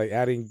like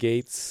adding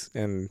gates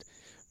and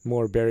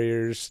more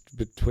barriers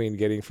between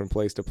getting from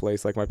place to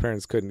place. Like my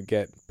parents couldn't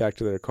get back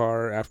to their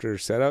car after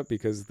setup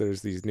because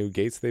there's these new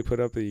gates they put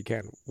up that you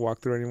can't walk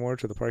through anymore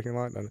to the parking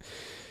lot. And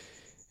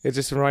it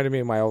just reminded me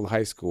of my old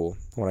high school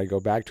when I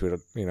go back to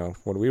it. You know,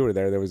 when we were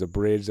there was a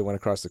bridge that went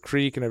across the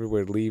creek and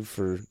everybody would leave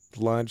for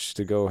lunch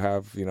to go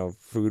have, you know,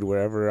 food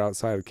wherever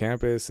outside of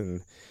campus.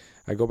 And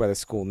I go by the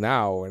school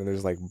now and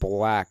there's like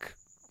black,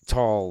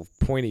 tall,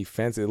 pointy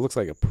fence. It looks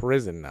like a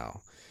prison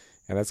now.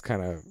 And that's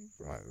kind of,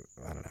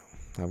 I don't know.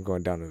 I'm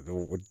going down a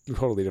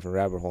totally different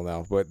rabbit hole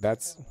now, but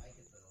that's. I don't like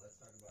it though. Let's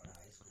talk about high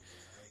school. When I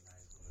was in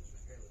high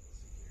school, there's very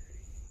little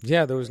security.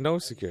 Yeah, there was no I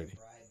used to security.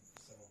 bribe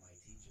some of my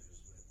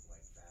teachers with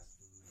like fast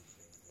food and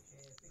things. Like,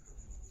 hey, I think we're gonna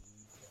leave across the fence. We're gonna McDonald's. I'm gonna bring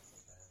you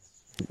something.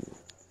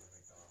 They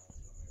would kind of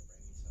ignore the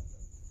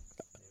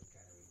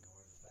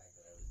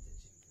fact that I was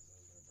ditching because I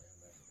was gonna bring them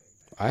back a big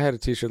bag. I had a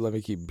T-shirt let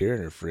me keep beer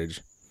in her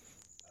fridge.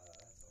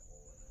 That's a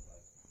whole other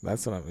level.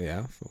 That's what I'm.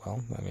 Yeah.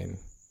 Well, I mean.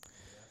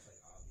 That's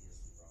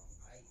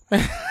like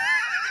obviously wrong.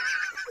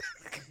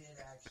 I did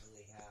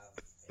actually have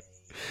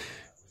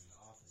was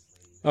an office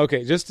lady.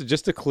 Okay,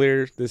 just to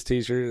clear this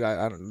T-shirt,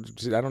 I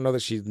don't know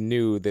that she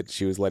knew that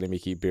she was letting me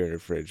keep beer in her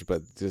fridge,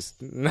 but just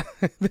there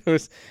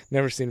was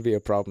never seemed to be a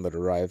problem that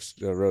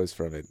arose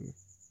from it. How would she not know that beer in her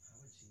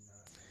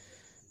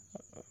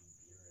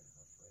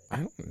fridge? I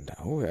don't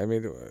know. I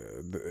mean,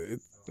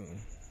 She knew, dude.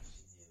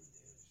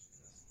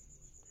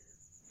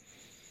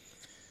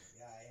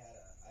 Yeah,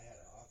 I had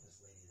an office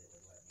lady that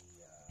would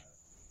let me.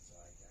 So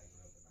I grew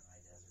up in the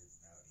high desert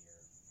out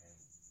here, and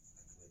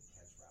I would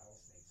catch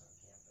rattlesnakes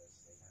on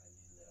campus. They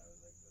kind of knew that I was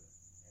like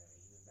the,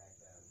 even back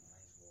then in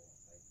high school,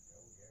 like,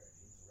 oh, Garrett,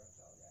 he's a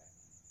reptile guy.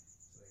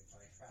 So they'd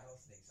find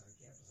rattlesnakes on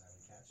campus. I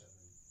would catch them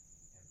and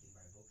empty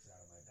my books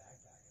out of my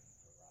backpack and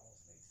put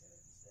rattlesnakes in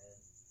it instead.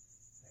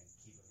 And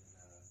keep them in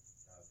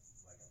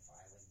like a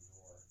filing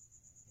drawer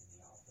in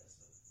the office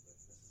with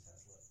Mrs.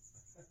 Heslop.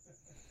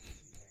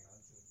 She'd hang on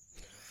to them.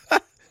 I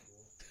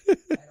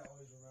had to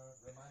always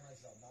remind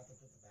myself not to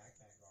put the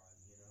backpack on,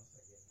 so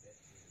I get bit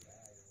through the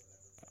bag or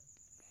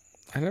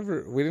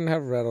whatever. we didn't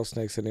have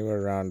rattlesnakes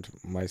anywhere around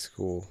my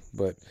school,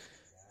 but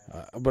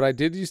I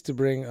did used to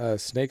bring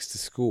snakes to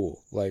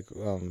school, like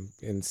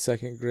in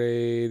second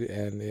grade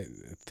and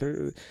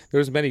there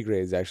was many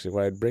grades actually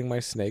where I'd bring my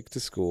snake to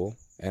school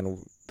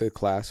and the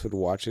class would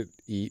watch it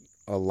eat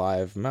a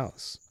live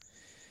mouse.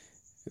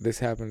 This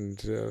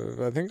happened,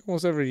 I think,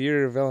 almost every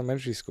year of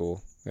elementary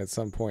school at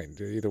some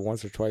point, either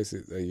once or twice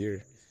a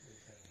year. Every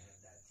school kind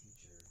of had that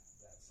teacher,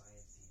 that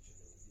science teacher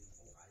that would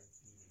do live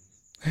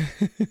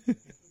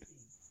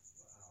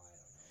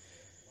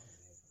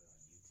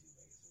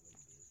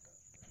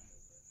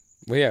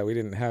feedings. Well, yeah, we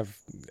didn't have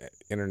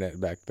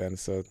internet back then,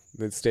 so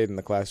it stayed in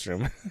the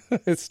classroom.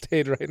 It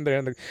stayed right in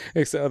there,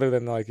 except other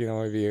than like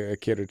maybe a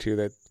kid or two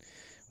that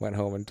went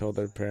home and told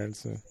their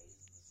parents.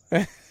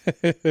 The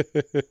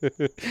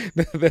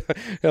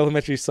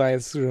elementary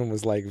science room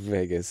was like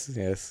Vegas.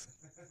 Yes,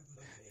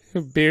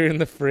 beer in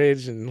the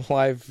fridge and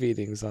live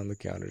feedings on the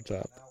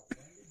countertop. Now,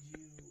 when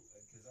did you?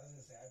 Because I was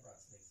gonna say I brought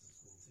snakes to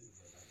school too,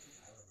 but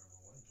I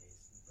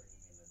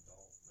remember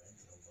one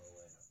case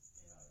bringing an adult red-tailed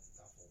boa in a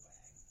duffel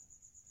bag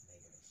to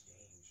make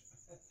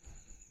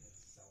an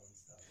exchange, selling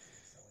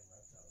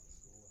reptiles at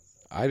school and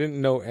stuff. I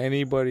didn't know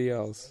anybody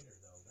else.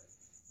 Later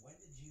though, but when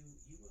did you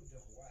moved to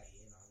Hawaii?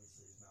 And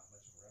obviously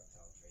there's not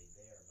much of a reptile trade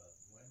there, but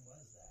when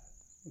was that?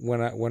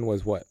 When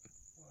was what? Well, how old were you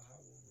when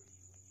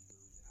you moved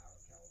out of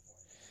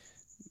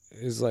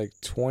California? It was like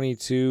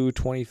 22,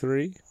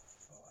 23.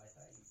 Oh, I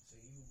thought you.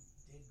 So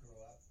you did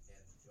grow up and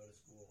go to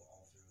school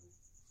all through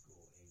school in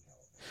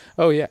California.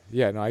 Oh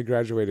yeah. No, I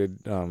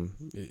graduated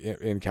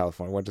in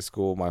California. Went to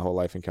school my whole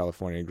life in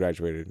California and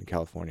graduated in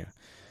California.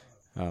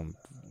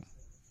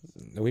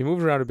 We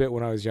moved around a bit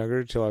when I was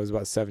younger, till I was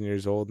about 7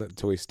 years old,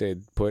 until we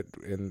stayed put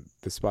in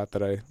the spot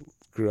that I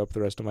grew up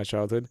the rest of my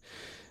childhood.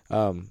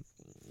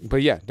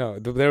 But yeah, no,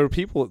 there were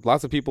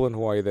lots of people in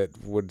Hawaii that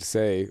would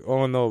say,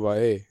 "Oh no, but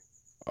hey,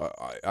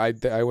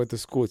 I went to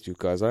school with you,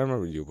 cuz I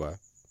remember you, but."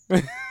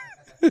 That's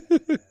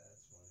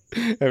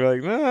funny. I'd be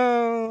like,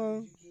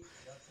 no. Did you keep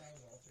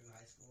reptiles all through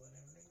high school and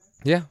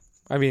everything? Yeah,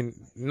 I mean,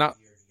 not.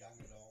 Your young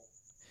adult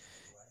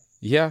life?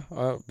 Yeah,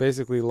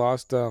 basically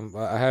lost.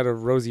 I had a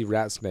rosy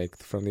rat snake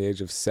from the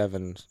age of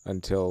 7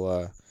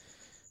 until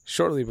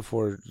shortly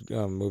before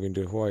moving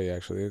to Hawaii.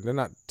 Actually, they're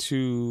not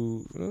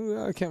too.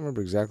 I can't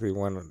remember exactly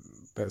when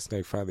that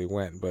snake finally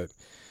went, but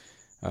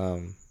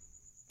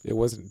it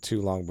wasn't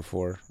too long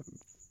before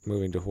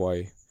moving to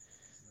Hawaii. So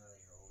now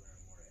that you're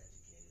older and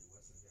more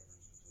educated,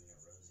 what's the difference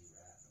between a rosy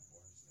rat and a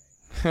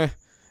corn snake?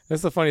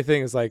 That's the funny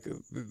thing is, like,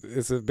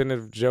 it's been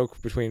a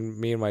joke between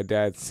me and my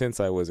dad since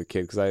I was a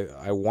kid, because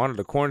I wanted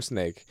a corn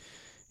snake.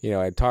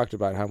 I talked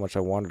about how much I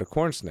wanted a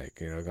corn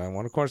snake. I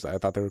want a corn snake. I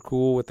thought they were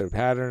cool with their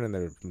pattern and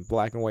their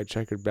black and white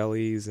checkered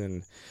bellies.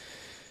 And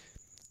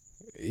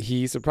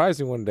he surprised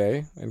me one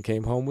day and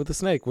came home with a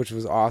snake, which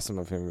was awesome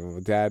of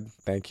him. Dad,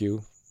 thank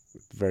you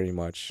very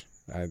much.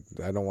 I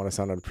don't want to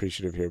sound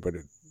unappreciative here, but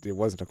it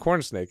wasn't a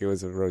corn snake. It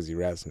was a rosy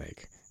rat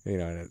snake.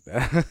 And I guess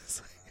I'm ignorant.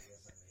 Is it actually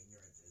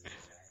a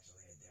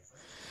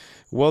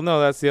difference? Well, no,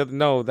 that's the other.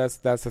 No, that's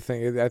the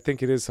thing. I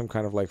think it is some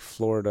kind of like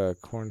Florida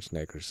corn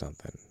snake or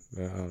something.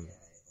 I know they're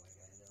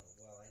splitting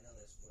a lot of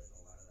that stuff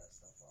off now,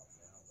 but they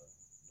were kind of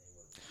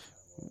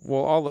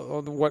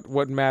Well,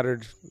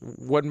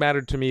 what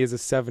mattered to me as a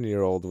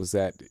 7-year-old was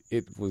that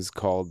it was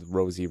called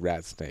Rosie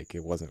Rat Snake.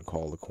 It wasn't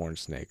called a corn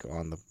snake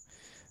on the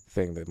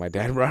thing that my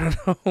dad brought it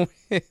home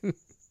in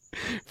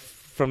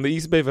from the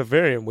East Bay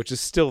Vivarium, which is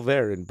still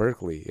there in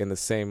Berkeley in the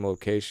same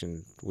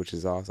location, which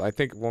is awesome. I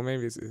think. Well,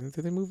 maybe did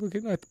they move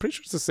again? I'm pretty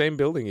sure it's the same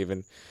building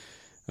even.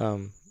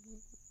 Um,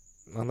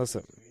 unless.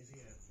 crazy. I've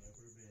never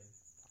been.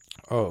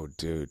 Oh,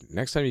 dude!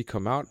 Next time you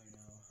come out,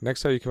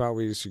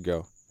 we should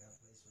go. That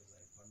place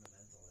was like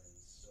fundamental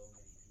in so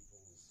many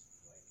people's like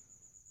early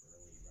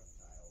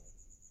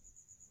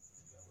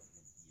reptile development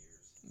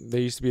years.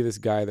 There used to be this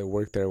guy that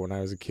worked there when I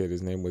was a kid.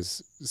 His name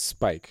was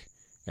Spike,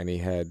 and he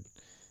had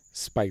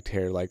spiked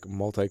hair, like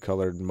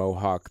multicolored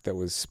mohawk that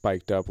was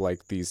spiked up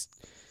like these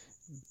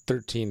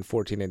 13,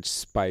 14-inch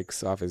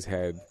spikes off his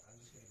head. I'm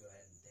just gonna go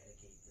ahead and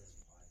dedicate this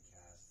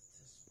podcast to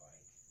Spike. They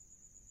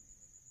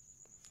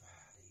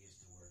used to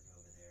work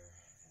over there at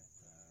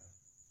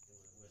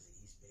was it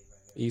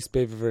East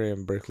Bay Vivarium? East Bay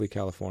Vivarium, Berkeley,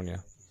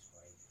 California.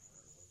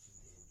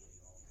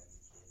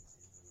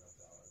 Thank you,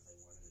 Spike, for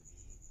what you did,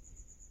 getting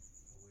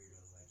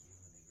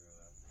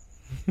all kinds of kids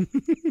into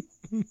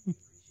reptile as they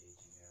wanted to be a weirdo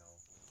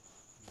like you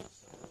when they grow up.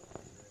 We appreciate you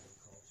now.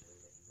 You started a weirdo culture that you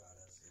got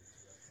us into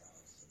reptiles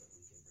so that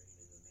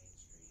we can bring it into the mainstream and just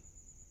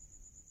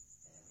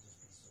be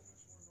so much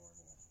more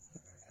normal.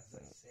 As I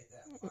say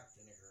that, locked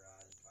in a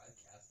garage,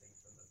 podcasting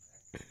from the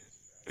back.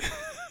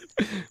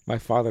 My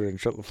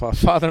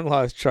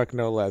father-in-law's truck,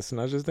 no less.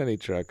 Not just any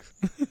truck.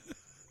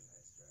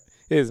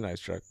 It is a nice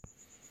truck.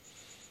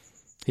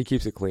 He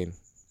keeps it clean.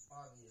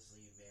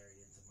 Obviously, you married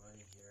into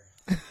money here. I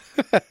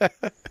hope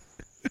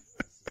it's a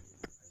nice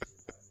girl and everything.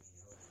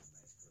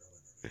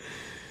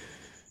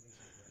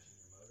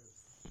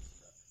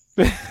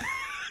 Makes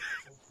me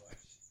question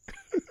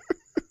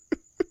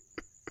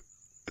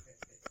your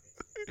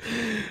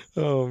motives.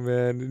 Oh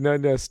man,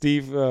 no,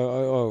 Steve.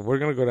 We're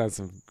gonna go down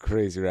some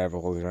crazy rabbit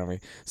holes, aren't we?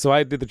 So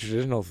I did the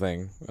traditional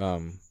thing.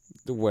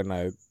 When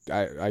I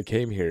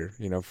came here,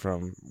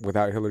 from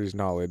without Hillary's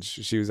knowledge,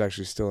 she was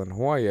actually still in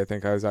Hawaii. I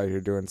think I was out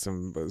here doing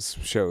some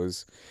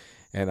shows,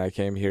 and I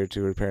came here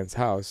to her parents'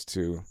 house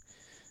to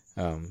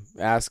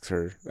ask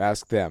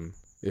them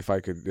if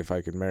I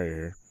could marry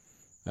her.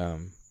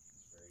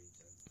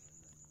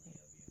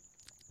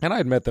 And I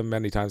had met them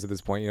many times at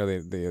this point.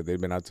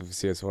 They'd been out to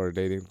see us while we were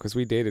dating, because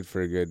we dated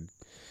for a good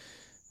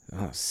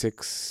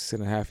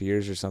 6.5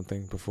 years or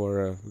something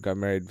before we got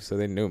married. So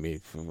they knew me.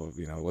 It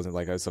wasn't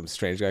like I was some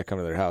strange guy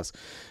coming to their house.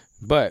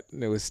 But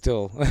it was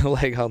still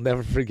like, I'll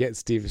never forget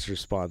Steve's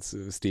response.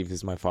 Steve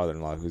is my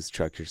father-in-law, whose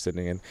truck you're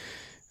sitting in.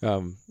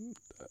 Well,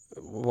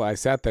 I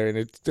sat there, and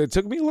it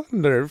took me a lot of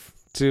nerve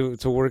to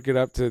work it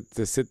up to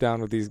sit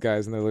down with these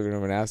guys in their living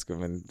room and ask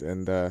them, and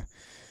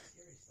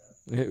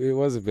it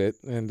was a bit,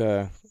 and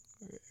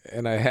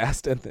I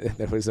asked, and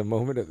there was a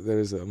moment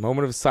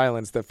of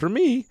silence that for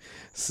me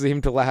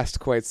seemed to last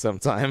quite some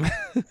time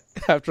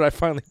after I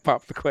finally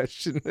popped the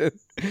question.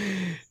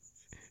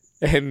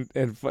 And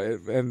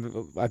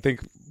I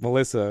think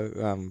Melissa,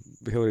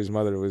 Hillary's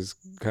mother, was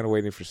kind of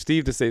waiting for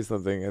Steve to say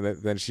something, and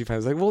then she finally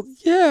was like, "Well,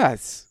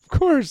 yes, of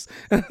course."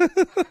 And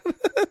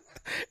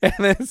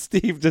then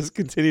Steve just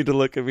continued to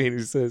look at me, and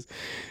he says,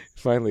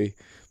 finally,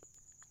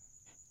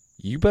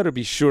 "You better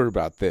be sure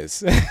about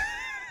this."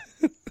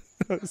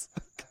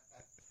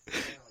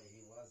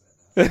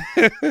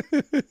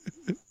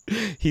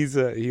 He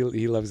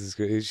loves his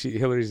girl.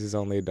 Hillary's his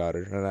only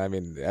daughter, and I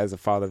mean, as a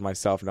father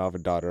myself, now of a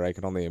daughter, I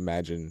can only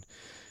imagine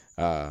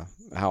how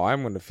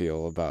I'm going to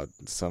feel about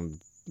some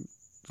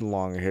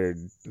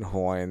long-haired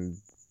Hawaiian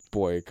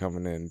boy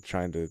coming in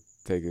trying to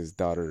take his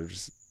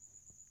daughter's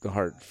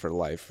heart for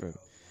life. And,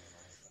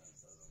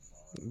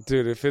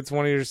 dude, if it's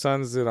one of your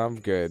sons, dude, I'm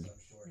good.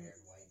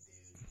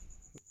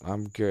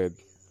 I'm good.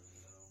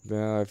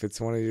 No, if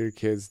it's one of your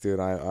kids, dude,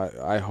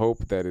 I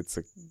hope that it's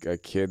a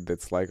kid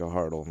that's like a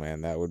Hartle,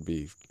 man. That would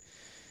be,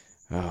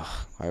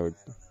 I would.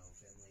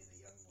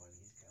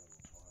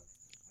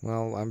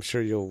 Well, I'm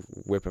sure you'll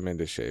whip him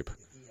into shape.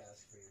 If he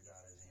asks for your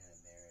daughter's hand in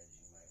marriage, you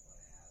might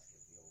want to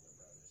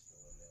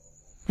ask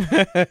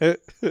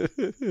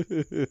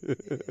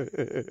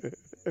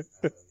if the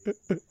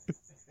older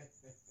brother's still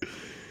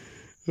available.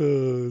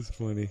 Oh, it's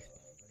funny.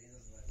 But he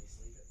doesn't let me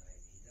sleep at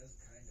night. He does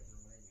kind of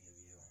remind me of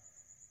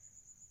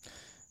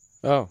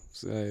you. Oh,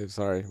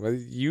 sorry. Well,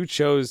 you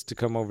chose to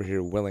come over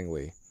here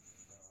willingly. I didn't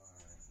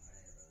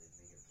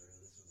really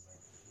think it through. This was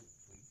like 2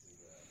 weeks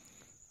ago.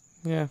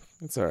 Yeah,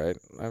 it's all right.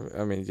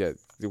 I mean, yeah,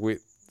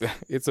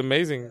 it's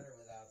amazing. Better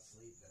without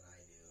sleep than I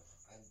do.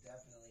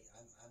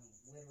 I'm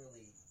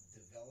literally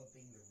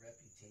developing the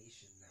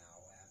reputation now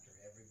after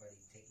everybody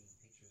taking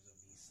pictures of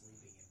me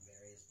sleeping in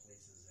various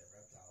places at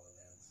reptile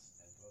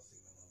events and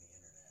posting them on the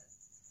internet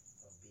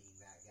of being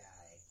that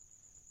guy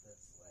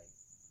that's like,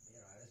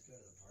 I just go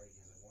to the party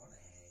because I want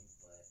to hang,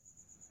 but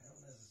I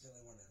don't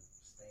necessarily want to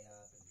stay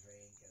up and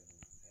drink and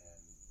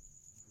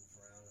goof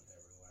around with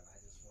everyone.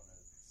 I just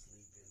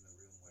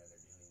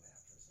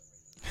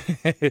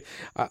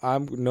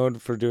I'm known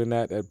for doing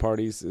that at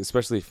parties,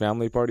 especially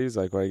family parties,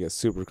 like where I get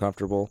super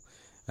comfortable,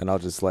 and I'll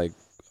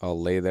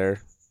lay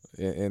there,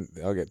 and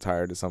I'll get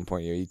tired at some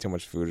point. You eat too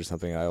much food or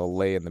something. I'll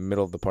lay in the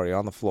middle of the party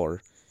on the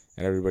floor,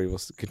 and everybody will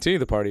continue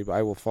the party, but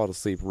I will fall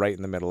asleep right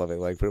in the middle of it,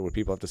 like where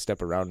people have to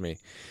step around me.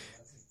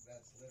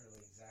 That's literally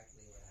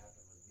exactly what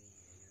happened with me in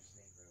your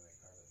snake room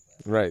at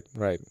Carpet Fest.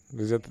 Right.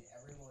 Is it? And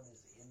everyone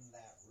is in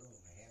that room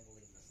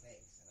handling the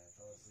snakes, and I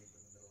fell asleep in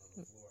the middle of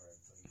the floor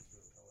until you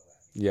threw a pillow at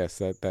me. Yes,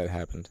 that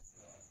happened.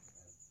 Well,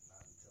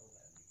 not until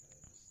then,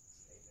 because I just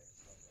stayed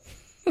there.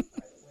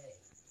 By the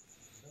way,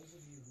 those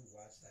of you who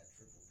watch that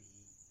Triple B,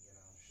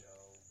 show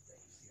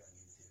that you see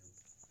on YouTube,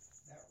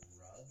 that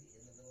rug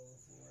in the middle of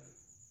the floor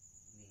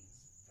needs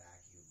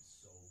vacuumed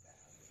so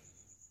badly.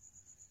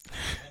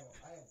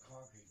 I have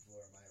concrete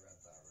floor in my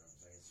reptile room,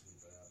 so I can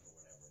sweep it up or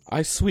whatever.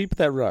 I sweep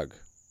that rug.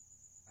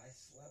 I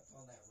slept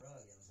on that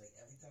rug, and it was like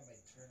every time I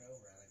turn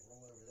over, I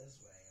roll over this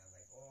way, and I'm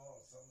like, oh,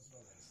 something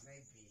smells like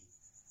snake pee.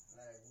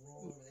 And I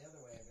roll over the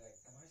other way, I'd be like,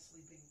 am I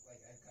sleeping?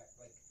 Like I've got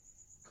like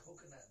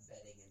coconut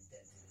bedding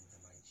indented into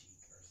my cheek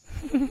or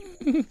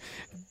something.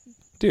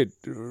 Dude,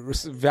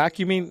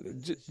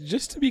 vacuuming,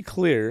 just to be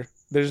clear,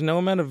 there's no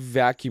amount of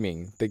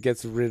vacuuming that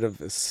gets rid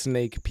of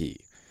snake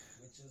pee.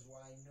 Which is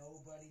why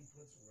nobody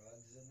puts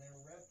rugs in their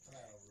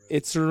reptile room.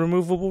 It's a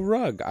removable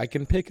rug. I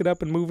can pick it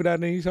up and move it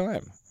at any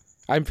time.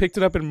 I picked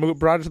it up and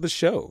brought it to the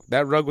show.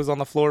 That rug was on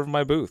the floor of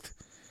my booth.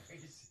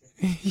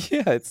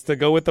 Yeah, it's to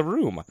go with the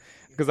room.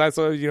 Because I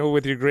saw,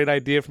 with your great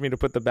idea for me to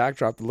put the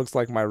backdrop that looks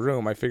like my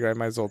room, I figured I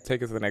might as well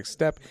take it to the next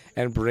step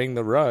and bring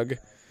the rug.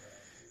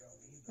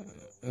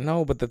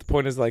 No, but the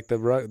point is, like,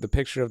 the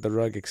picture of the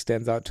rug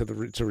extends out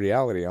to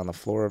reality on the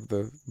floor of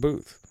the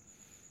booth.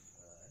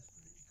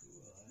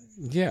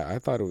 Yeah, I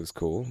thought it was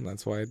cool.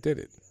 That's why I did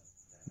it.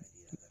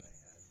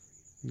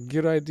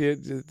 Good idea.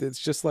 It's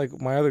just like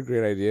my other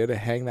great idea to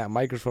hang that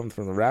microphone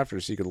from the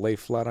rafters so you could lay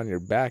flat on your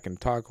back and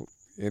talk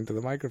into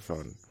the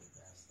microphone.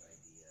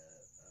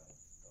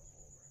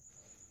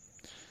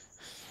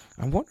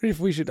 I'm wondering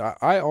if we should.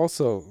 I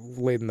also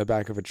laid in the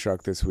back of a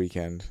truck this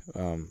weekend.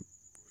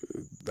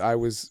 I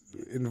was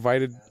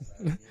invited.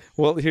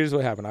 Well, here's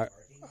what happened.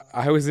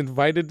 I was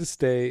invited to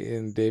stay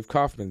in Dave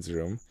Kaufman's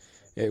room.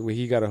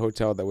 He got a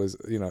hotel that was,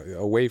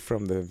 away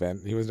from the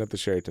event. He wasn't at the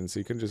Sheraton, so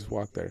you couldn't just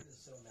walk there.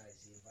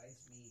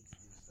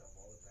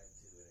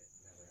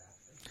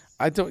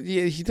 I don't.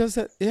 Yeah, he does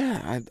that.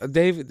 Yeah,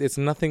 Dave. It's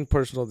nothing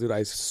personal, dude.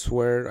 I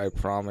swear. I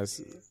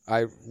promise.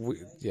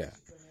 Yeah.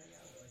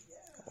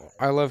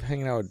 I love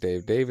hanging out with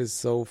Dave. Dave is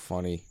so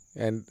funny,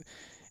 and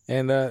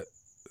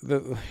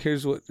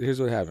here's what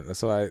happened.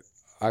 So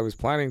I was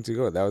planning to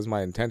go. That was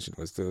my intention.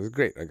 It was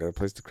great. I got a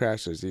place to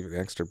crash. There's even an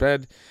extra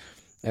bed,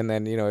 and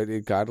then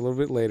it got a little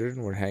bit later,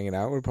 and we're hanging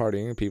out, we're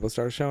partying, and people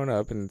start showing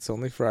up, and it's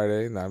only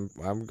Friday, and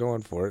I'm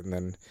going for it, and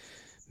then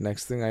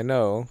next thing I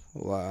know,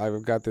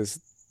 I've got this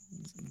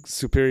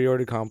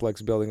superiority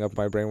complex building up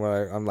my brain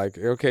where I'm like,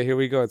 okay, here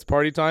we go. It's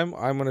party time.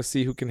 I'm gonna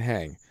see who can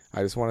hang.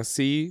 I just want to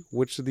see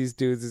which of these,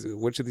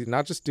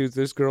 not just dudes,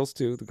 there's girls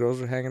too. The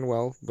girls are hanging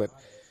well, but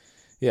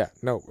yeah,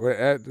 no,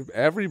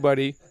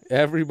 everybody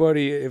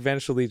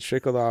eventually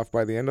trickled off.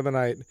 By the end of the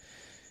night,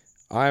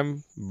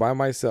 I'm by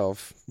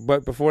myself.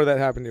 But before that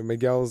happened,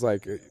 Miguel was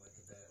like,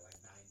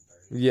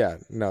 yeah,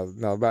 no,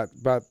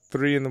 about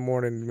 3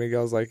 a.m.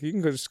 Miguel's like, you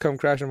can just come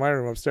crash in my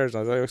room upstairs. And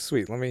I was like, oh,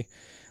 sweet, let me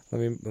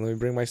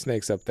bring my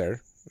snakes up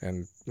there,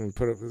 and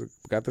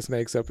got the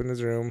snakes up in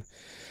his room,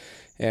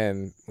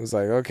 and was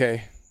like,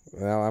 okay.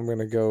 Now I'm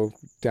gonna go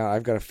down.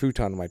 I've got a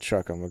futon in my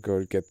truck. I'm gonna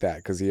go get that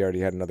because he already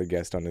had another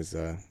guest on his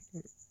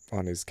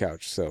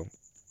couch. So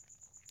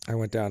I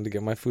went down to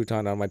get my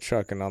futon out of my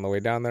truck, and on the way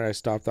down there, I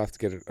stopped off to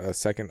get a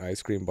second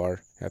ice cream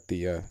bar at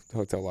the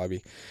hotel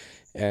lobby,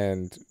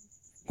 and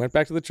went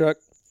back to the truck.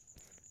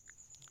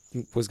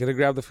 Was gonna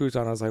grab the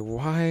futon. I was like,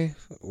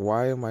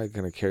 why am I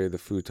gonna carry the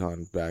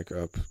futon back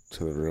up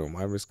to the room?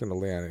 I'm just gonna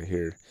lay on it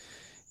here.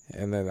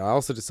 And then I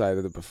also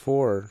decided that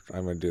before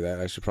I'm going to do that,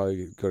 I should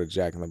probably go to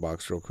Jack in the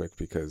Box real quick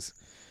because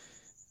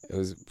it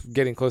was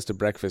getting close to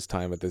breakfast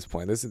time at this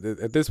point.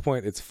 At this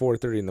point, it's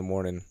 4:30 in the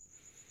morning.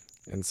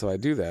 And so I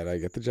do that. I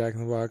get the Jack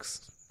in the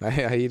Box.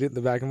 I eat it in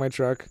the back of my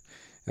truck,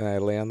 and I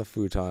lay on the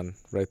futon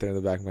right there in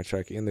the back of my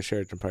truck in the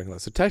Sheraton parking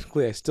lot. So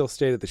technically, I still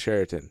stayed at the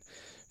Sheraton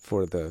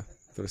for the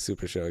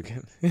Super Show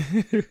again.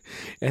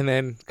 And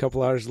then a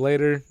couple hours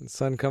later, the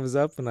sun comes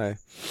up, and I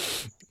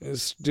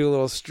just do a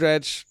little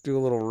stretch, do a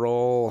little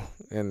roll,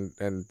 and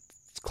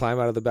climb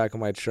out of the back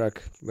of my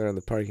truck there in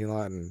the parking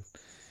lot and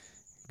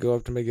go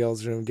up to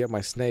Miguel's room, get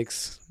my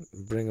snakes,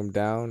 bring them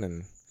down,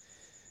 and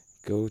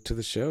go to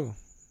the show.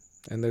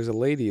 And there's a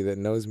lady that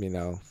knows me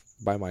now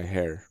by my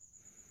hair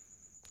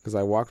because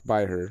I walked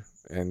by her,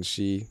 and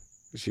she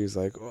was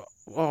like,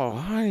 oh,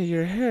 honey,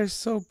 your hair is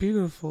so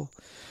beautiful.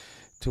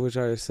 To which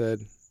I said,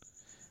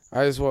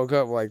 I just woke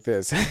up like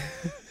this.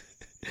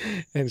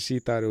 And she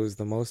thought it was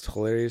the most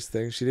hilarious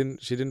thing. She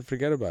didn't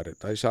forget about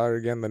it. I saw her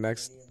again the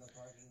next. In the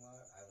parking lot,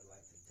 I would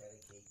like to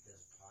dedicate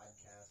this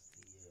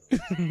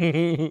podcast to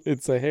you.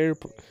 It's a hair.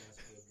 Feel good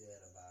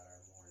about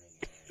our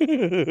morning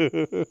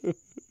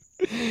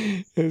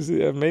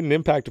It made an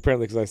impact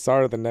apparently because I saw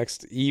her the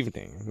next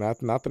evening, not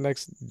the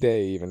next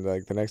day, even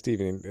like the next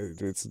evening.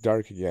 It's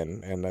dark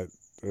again, and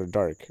or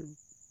dark,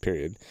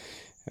 period.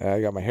 And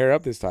I got my hair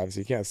up this time, so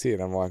you can't see it.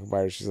 I'm walking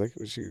by her. She's like,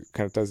 she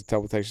kind of does a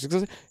double take. She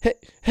goes, "Hey,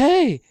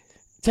 hey,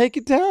 take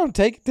it down,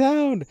 take it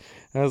down."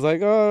 And I was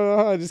like,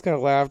 "Oh," I just kind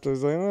of laughed. I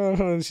was like, "Oh,"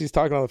 and she's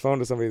talking on the phone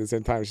to somebody at the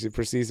same time. She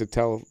proceeds to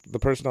tell the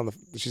person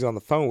she's on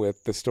the phone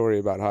with the story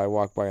about how I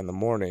walked by in the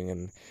morning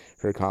and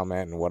her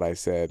comment and what I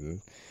said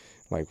and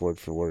like word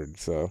for word.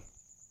 So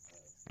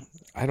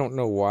I don't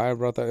know why I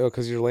brought that. Oh,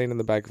 because you're laying in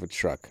the back of a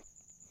truck.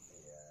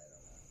 Yeah, I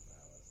don't know.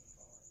 I wasn't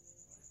following you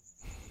anymore.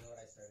 You know what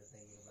I started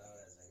thinking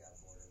about as I got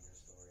bored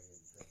of your story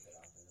and drifted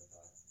off into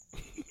thought?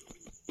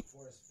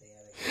 Forrest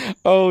Fanning.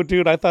 Oh,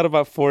 dude, I thought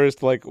about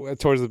Forrest like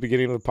towards the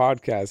beginning of the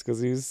podcast because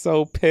he was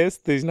so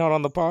pissed that he's not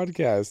on the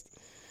podcast.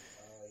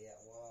 Oh yeah,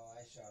 well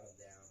I shot him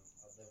down.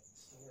 The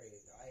story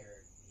I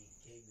heard, he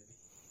came to me.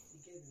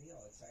 He came to me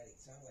all excited. It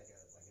sounded like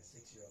a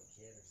 6-year-old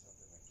kid or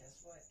something. Like, guess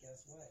what?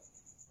 Guess what?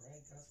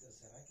 Brian Cusco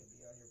said I could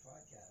be on your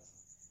podcast.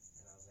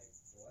 And I was like,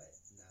 what?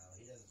 No,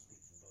 he doesn't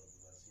speak for both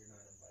of us. You're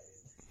not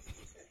invited.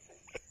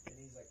 And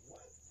he's like,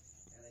 what?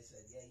 And I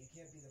said, yeah, you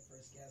can't be the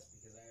first guest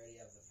because I already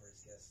have the first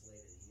guest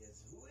slated. He goes,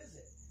 who is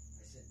it?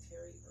 I said,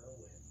 Terry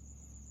Irwin,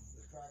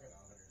 the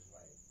crocodile hunter's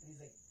wife. And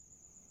he's like,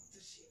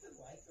 does she even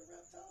like the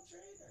reptile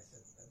trade? I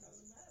said, that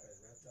doesn't matter.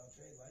 The reptile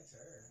trade likes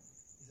her.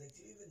 He's like,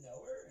 do you even know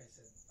her? I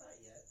said, not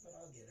yet, but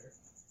I'll get her.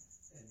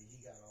 And he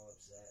got all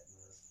upset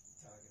and was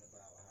talking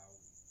about how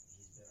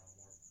he's been on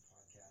more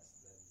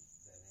podcasts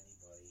than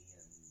anybody,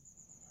 and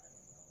I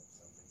don't know,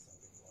 something,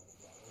 blah,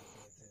 blah, blah. I don't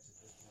pay attention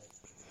at this point.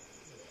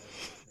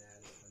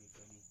 Nah, it's funny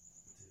for me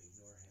to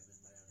ignore him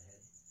in my own head.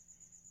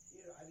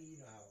 You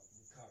know how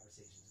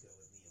conversations go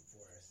with me and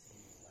Forrest.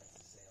 He likes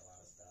to say a lot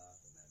of stuff,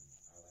 and then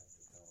I like to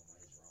tell him why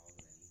he's wrong,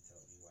 and then he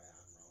tells me why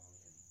I'm wrong.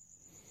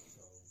 And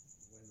so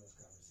when those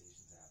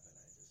conversations happen,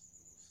 I just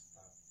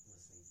stop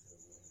listening to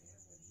him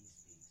when he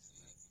speaks.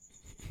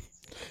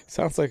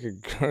 Sounds like a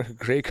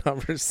great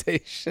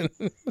conversation.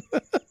 I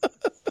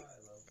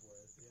love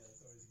Forrest. Yeah,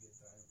 it's always a good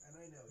time, and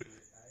I know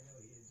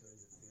he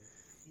enjoys it too.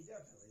 He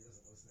definitely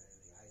doesn't listen to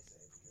anything I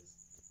say because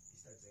he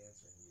starts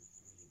answering me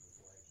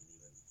before I can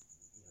even,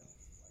 like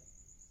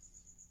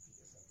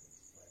speak a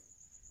sentence. But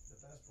the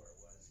best part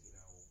was,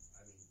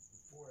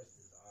 Forrest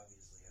is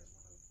obviously has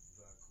one of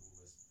the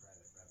coolest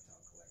private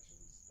reptile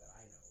collections that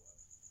I know of.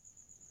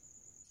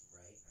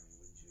 Right? I mean,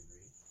 wouldn't you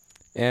agree?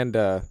 And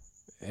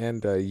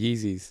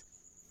Yeezys.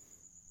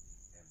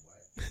 And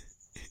what?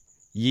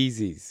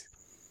 Yeezys.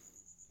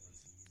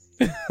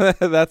 What's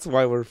easy? That's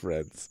why we're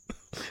friends.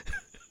 Okay.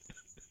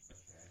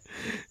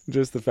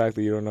 Just the fact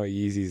that you don't know what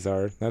Yeezys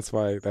are. That's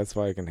why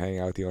I can hang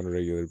out with you on a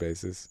regular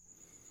basis.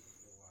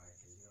 Why?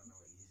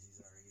 Because you don't know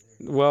what Yeezys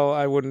are either? Well,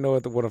 I wouldn't know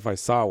what if I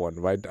saw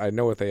one. But I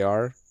know what they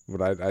are,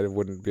 but I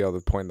wouldn't be able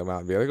to point them out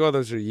and be like, oh,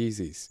 those are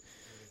Yeezys. So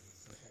is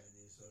this some kind of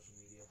new social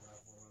media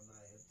platform I'm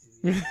not hip to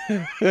yet?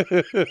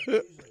 Usually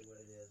what it is when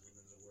there's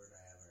a word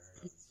I haven't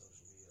heard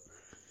on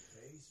social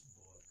media. Facebook.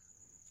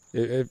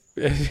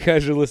 If you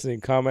guys are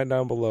listening, comment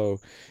down below.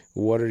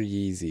 What are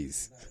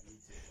Yeezys? Not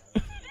YouTube.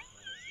 That would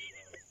be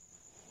comment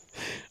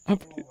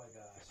below. Oh my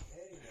gosh.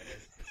 Anyways,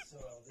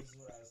 so this is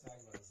what I was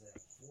talking about. Is that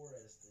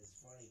Forrest is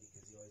funny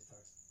because he always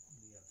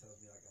tells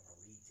me like I'm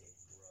a retic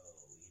bro.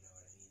 You know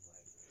what I mean?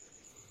 Like,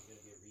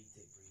 if you're gonna be a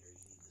retic breeder,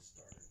 you need the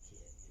starter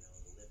kit.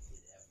 The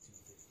lifted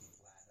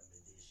F250 Platinum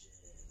Edition,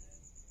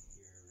 and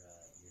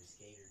your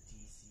Skater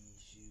DC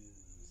shoes,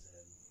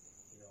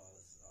 and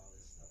all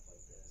this stuff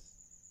like this,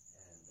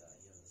 and the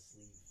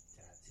sleeve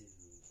tattoo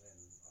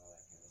and all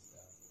that kind of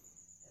stuff.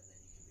 And then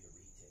you can be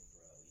a retic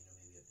bro.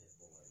 Maybe a pit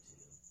bull or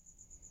two.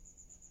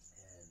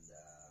 And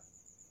so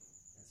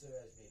you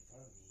guys made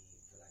fun of me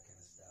for that kind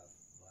of stuff,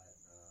 but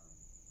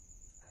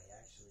I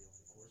actually, over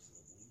the course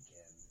of the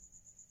weekend,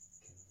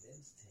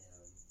 convinced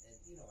him, and I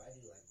do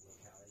like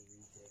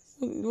locality retics.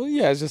 Well,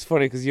 yeah, it's just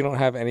funny because you don't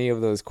have any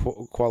of those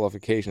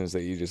qualifications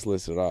that you just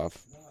listed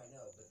off. No, I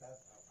know, but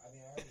I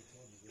already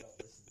told you we don't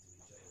listen to each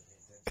other,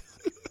 pay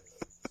attention to each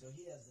other. So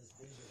he has this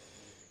vision of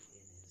me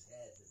in his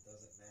head that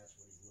doesn't match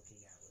what he's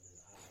looking at with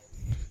his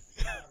eyes.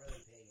 He's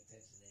not really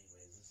paying attention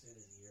anyways. As soon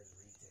as he hears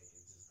retic, it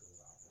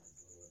just goes off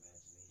in his little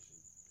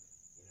imagination.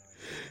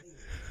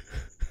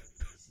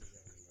 He sees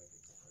everything like it's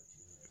a cartoon or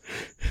something.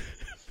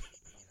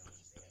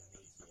 Just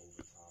animates over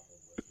top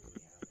of what's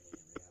really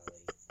happening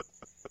in reality.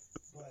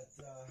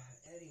 But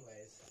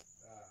anyways,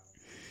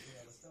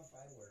 the stuff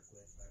I work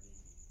with,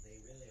 they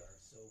really are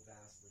so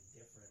vastly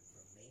different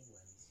from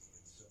mainlands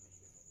in so many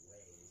different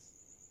ways.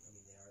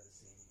 They are the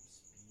same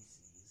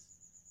species,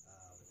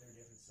 but they're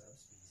different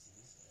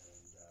subspecies,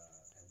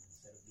 and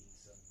instead of being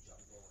some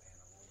jungle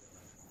animal, they're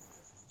like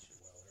a beach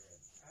dweller,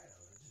 and I don't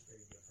know, they're just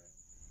very different.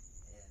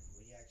 And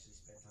when you actually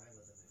spend time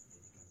with them,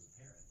 it becomes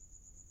apparent.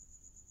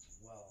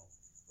 Well,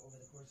 over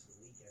the course of the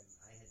weekend,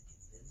 I had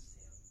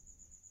convinced him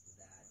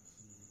that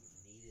he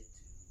needed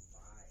to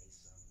buy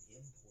some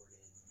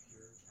imported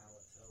pure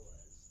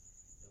Calatoas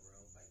that were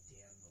owned by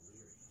Dan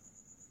Maliri.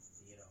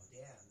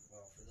 Dan,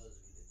 well, for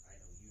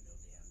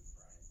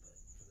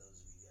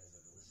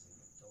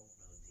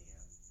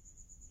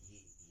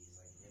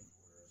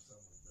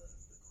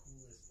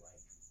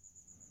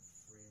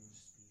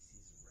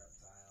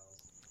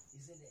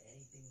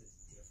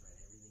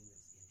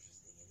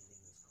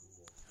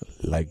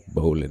like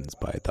Bolin's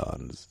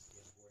pythons.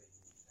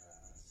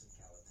 importing some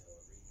Calicoa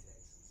retics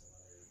and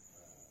some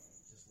other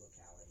just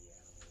locality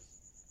animals,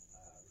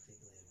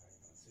 reticulated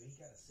pythons. So he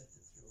kind of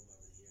sifted through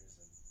them over the years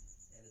and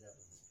ended up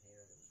with this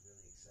pair that was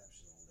really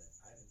exceptional that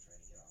I've been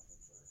trying to get off him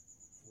for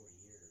 4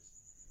 years.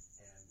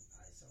 And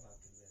I somehow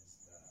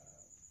convinced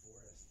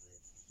Forrest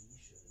that he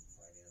should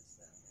finance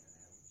them and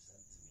have them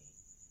sent to me.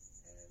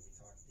 And we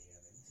talked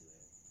Dan into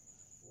it.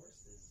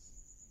 Forrest is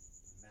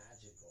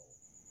magical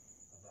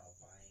about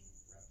buying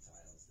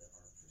reptiles that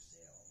aren't for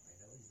sale. I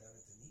know he's done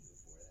it to me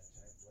before.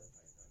 That giant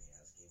blood python he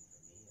has came from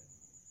me, and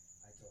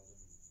I told him,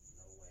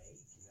 no way,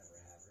 you can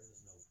never have her. There's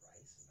no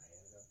price, and I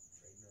ended up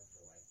trading her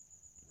for like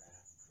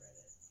rat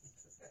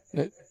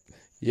credit.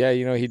 Yeah,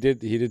 you know, he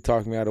did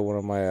talk me out of one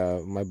of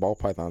my my ball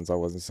pythons I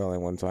wasn't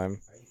selling one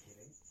time. Are you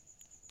kidding?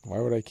 Why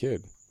would I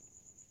kid?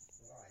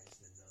 Well, I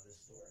just didn't know this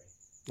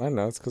story. I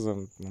know, it's because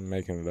I'm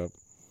making it up.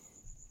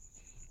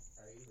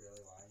 Are you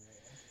really lying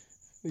right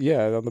now?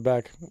 Yeah, on the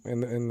back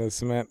in the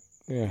cement.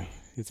 Yeah,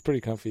 it's pretty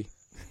comfy.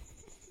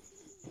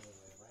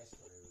 Anyway, my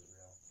story was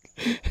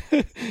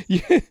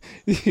real.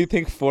 You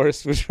think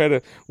Forrest would try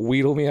to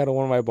wheedle me out of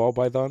one of my ball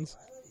pythons?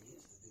 I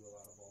used to do a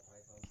lot of ball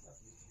python stuff.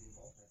 Used to be a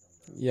ball python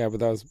bro. Yeah, but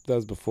that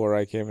was before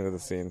I came into the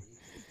scene.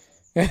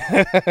 Yep,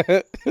 yeah,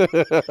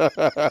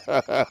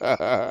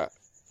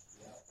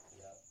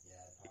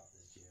 pop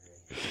this cherry.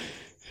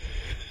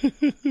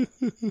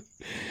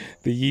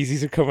 The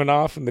Yeezys are coming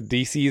off and the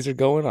DCs are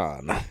going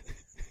on. Oh, their shoes.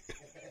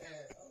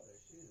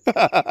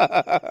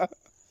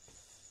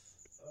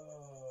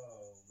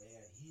 Oh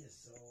man, he is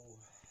so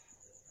feminine.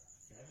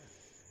 Sorry,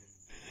 Scott.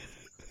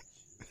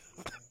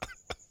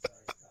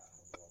 Blah blah blah.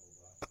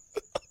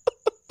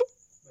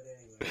 But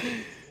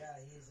anyway, yeah,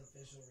 he is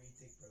official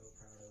Retic Pro,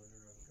 proud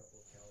owner of a couple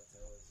of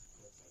Calicoas. Of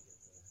course, I get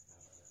to have them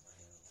at my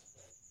house.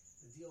 But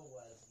the deal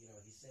was,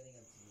 he's sending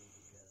them to me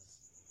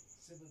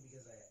simply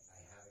because I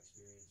have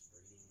experience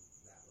breeding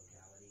that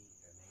locality,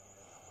 and they are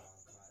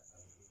wild-caught,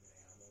 unproven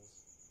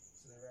animals.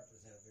 So they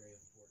represent a very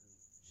important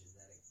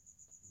genetic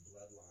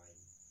bloodline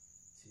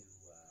to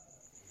the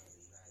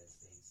United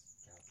States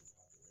captive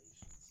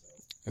population.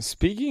 So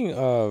Speaking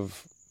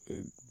of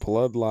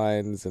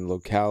bloodlines and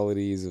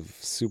localities of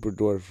super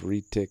dwarf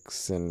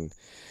retics and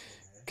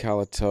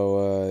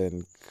Kalatoa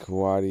and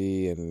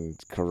Kawadi and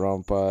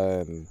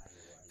Karumpa and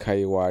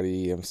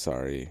Kayawadi, I'm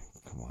sorry.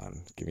 Come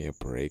on, give me a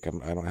break.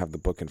 I don't have the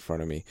book in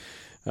front of me.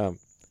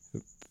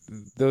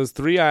 Those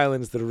three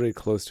islands that are really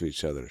close to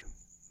each other.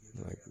 you're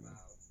Like, talking about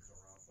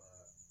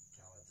Karumpa,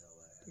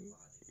 Kalatoa, and Madi.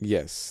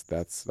 yes,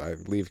 I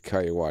leave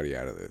Kayawadi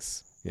out of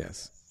this.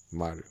 Yes,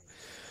 Madu.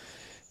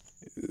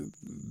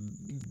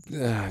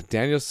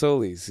 Daniel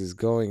Solis is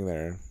going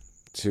there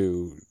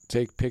to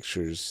take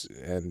pictures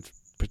and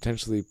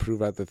potentially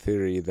prove out the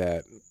theory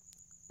that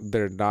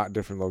they're not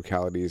different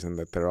localities and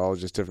that they're all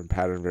just different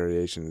pattern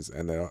variations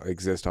and they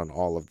exist on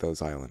all of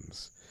those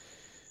islands.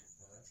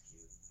 Well, that's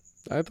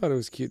cute. I thought it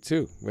was cute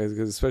too,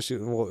 because especially,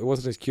 well, it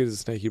wasn't as cute as the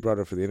snake he brought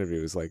up for the interview.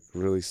 It was like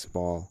really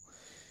small,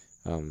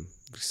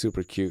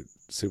 super cute,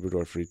 super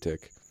dwarf retic. Well,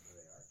 they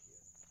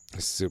are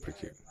cute. Super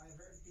cute. I've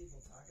heard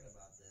people talking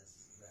about this,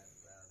 that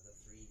the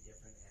three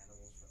different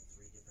animals from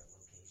three different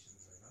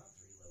locations are not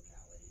three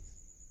localities.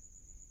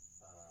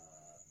 But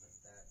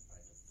that by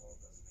default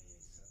doesn't make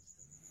any sense to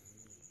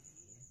me.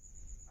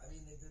 I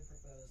mean, they've been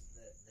proposed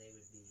that they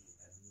would be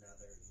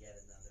yet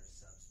another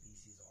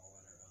subspecies all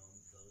on their own.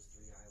 Those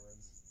three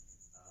islands,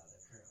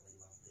 they're currently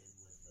lumped in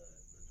with the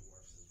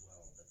dwarfs as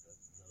well, but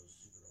those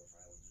super dwarf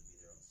islands would be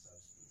their own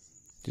subspecies.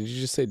 Did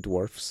you just say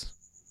dwarfs? Dwarves.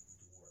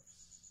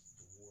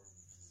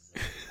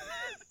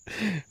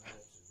 My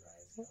lips are dry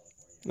as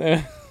California.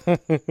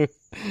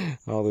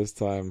 All this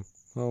time.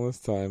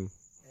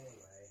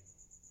 Anyway,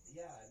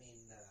 yeah, I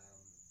mean, I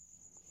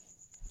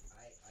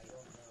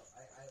don't know.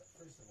 I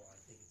first of all, I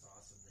think it's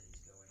awesome that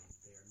he's going.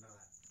 They are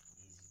not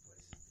easy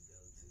places to go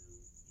to.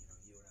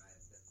 You and I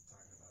have been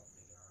talking about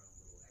making our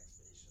own little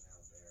expedition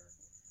out there, and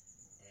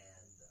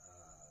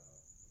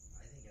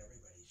I think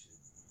everybody should,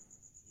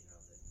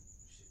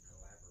 should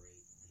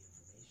collaborate the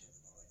information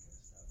and all that kind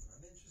of stuff. And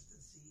I'm interested to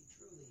see,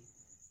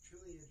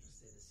 truly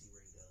interested to see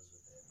where he goes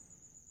with it.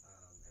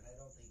 And I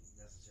don't think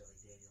necessarily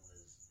Daniel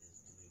is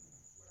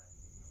doing what I'm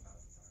about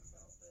to talk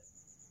about, but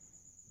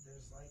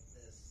there's like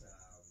this,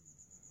 I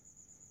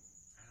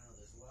don't know,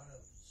 there's a lot of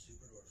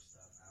super dwarf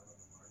stuff out on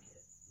the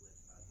market with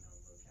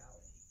unknown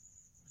locality,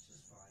 which is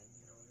fine.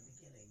 In the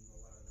beginning, a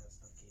lot of that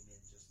stuff came in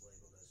just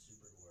labeled as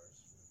super dwarfs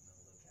with no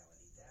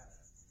locality data.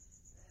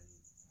 And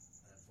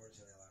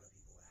unfortunately, a lot of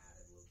people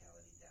added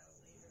locality data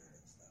later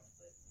and stuff,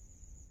 but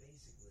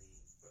basically,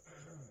 and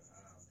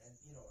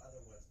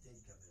other ones did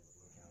come in with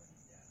locality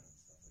data and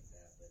stuff like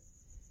that, but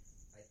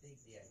I think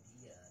the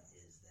idea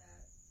is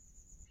that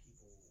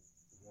people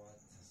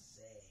want to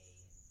say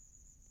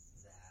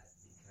that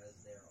because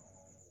they're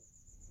all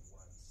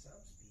one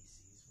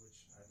subspecies,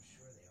 which I'm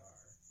sure they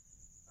are,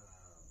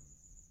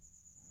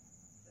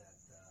 that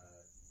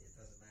it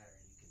doesn't matter,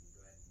 you can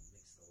go ahead and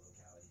mix the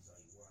localities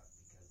all you want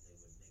because they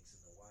would mix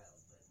in the wild.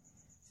 But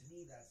to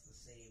me, that's the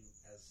same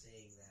as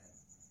saying that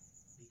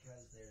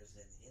because there's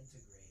an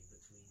integrate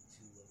between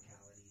two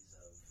localities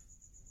of,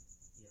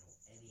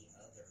 any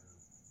other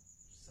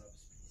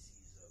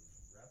subspecies of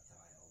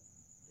reptile,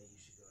 that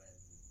you should go ahead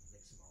and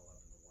mix them all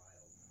up in the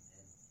wild.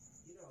 And,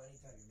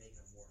 anytime you're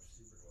making a morph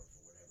superdwarf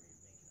or whatever,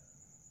 you're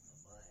making a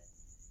mutt,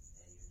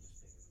 and you're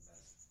just picking the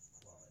best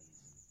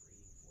qualities and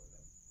breeding for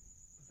them.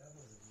 But that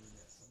doesn't mean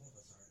that some of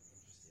us aren't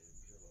interested in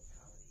pure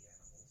locality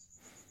animals.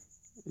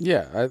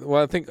 Yeah, I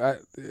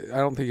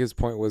don't think his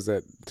point was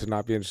that to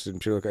not be interested in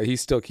pure local.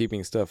 He's still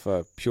keeping stuff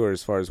pure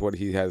as far as what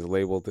he has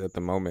labeled at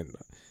the moment,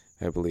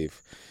 I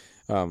believe.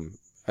 I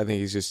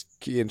think he's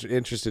just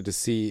interested to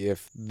see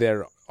if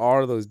there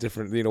are those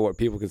different, what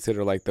people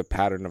consider like the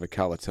pattern of a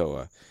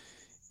Kalatoa.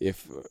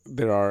 If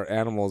there are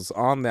animals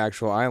on the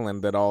actual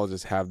island that all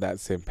just have that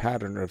same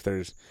pattern, or if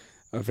there's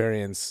a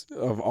variance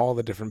of all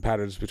the different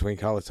patterns between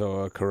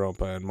Kalatoa,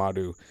 Karompa, and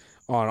Madu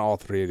on all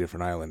three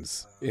different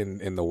islands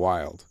in the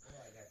wild. Well,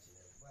 I got you there.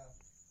 Well,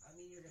 I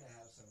mean, you're going to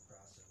have some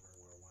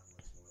crossover where one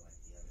looks more like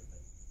the other,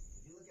 but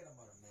if you look at them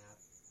on a map,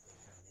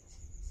 it kind of makes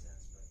even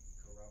sense. But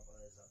Karompa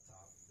is up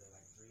top. They're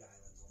like three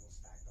islands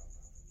almost stacked on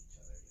top of each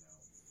other,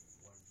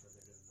 one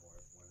further to the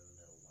north, one in the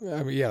middle. One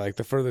I mean, yeah, like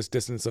the furthest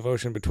distance of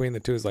ocean between the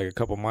two is like a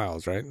couple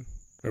miles, right?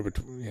 Or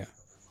between, yeah. A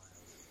couple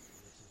miles,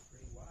 which is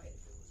pretty wide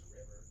if it was a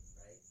river,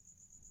 right?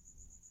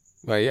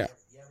 Well, yeah.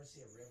 You ever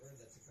see a river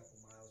that's a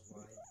couple miles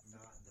wide,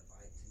 not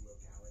divide two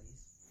localities?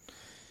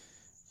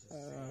 Just saying.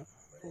 But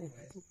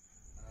anyways,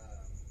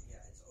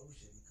 yeah, it's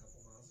ocean, a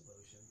couple miles of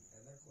ocean,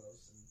 and they're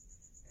close.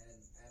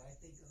 And I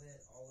think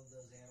that all of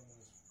those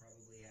animals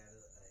probably had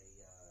a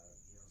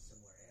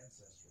similar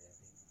ancestry. I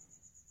think,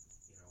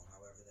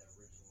 however that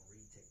original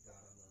reed tick got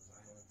on those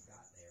islands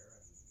got there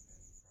and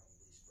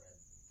probably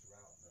spread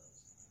throughout those.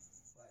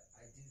 But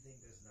I do think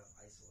there's enough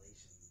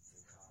isolation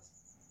to cause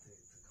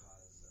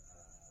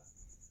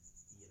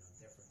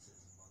differences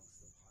amongst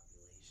the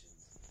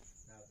populations.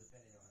 Now,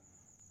 depending on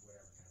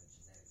whatever kind of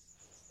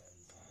genetics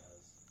studies he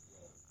does,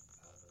 will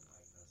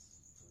enlighten us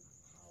to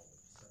how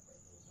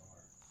separate those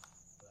are.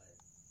 But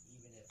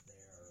even if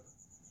they're,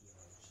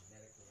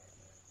 genetically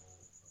identical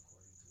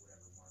according to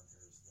whatever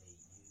markers they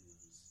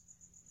use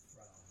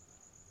from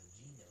the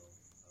genome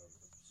of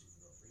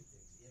superdwarf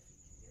reticks, if you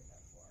can get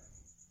that far,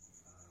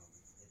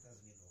 it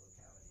doesn't mean the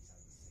localities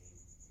have the same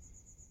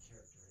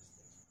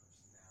characteristics,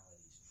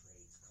 personalities,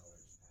 traits,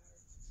 colors,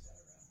 patterns, etc.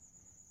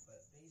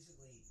 But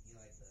basically,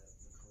 like the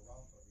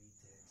Karompa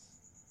reticks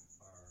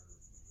are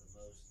the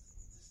most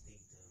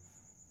distinctive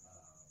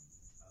of the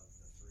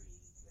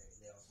three.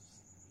 They also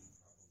seem to be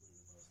probably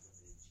the most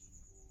limited gene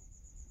pool,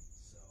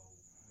 so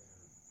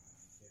they're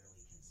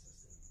fairly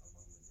consistent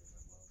among the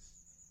different looks.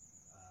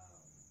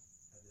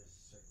 And there's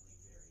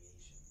certainly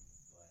variation,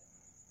 but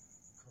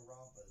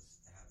Karompas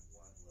have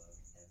one look,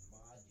 and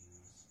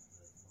Madus,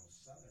 the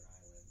most southern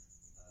island,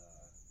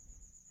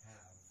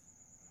 have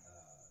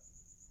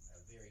a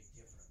very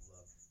different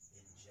look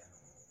in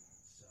general.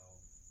 So,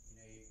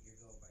 you're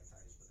going by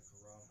titles, but the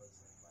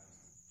Karompas, like if I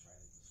was to try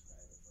to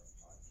describe it for a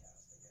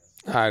podcast, I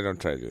guess. I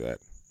don't try to do that.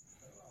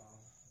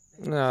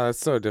 No, it's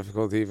so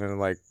difficult to even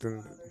like.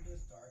 They're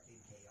just dark and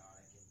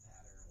chaotic in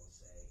pattern, we'll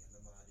say, and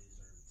the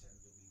Madus tend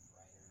to be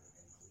brighter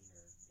and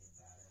cleaner in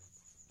pattern.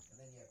 And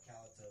then you have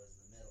Kalatoas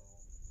in the middle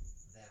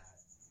that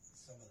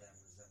some of them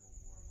resemble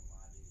more of a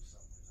Madu,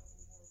 some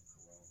resemble more of a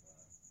Karompa,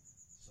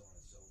 so on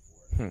and so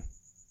forth.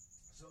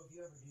 So if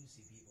you ever do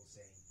see people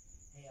saying,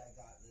 hey, I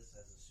got this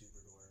as a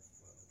superdwarf,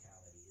 what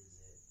locality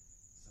is it?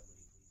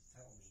 Somebody please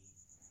tell me.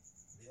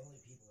 The only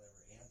people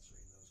ever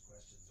answering those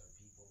questions are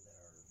people that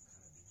are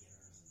kind of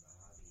beginners in the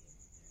hobby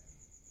and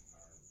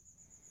are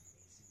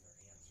basing their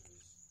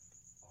answers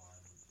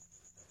on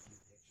a few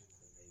pictures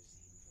that they've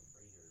seen from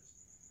breeders.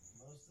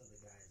 Most of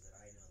the guys that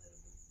I know that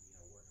have been,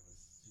 working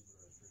with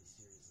superdwarfs pretty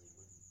seriously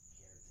wouldn't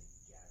care to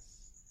guess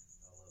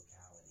a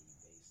locality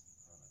based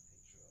on a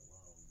picture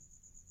alone,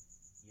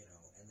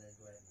 and then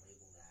go ahead and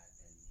label that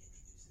and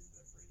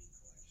introduce it to their breeding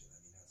collection. I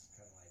mean, that's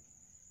kind of like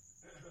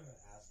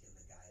asking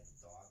the guy at the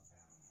dog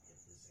pound if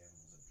this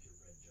animal's a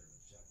purebred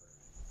German Shepherd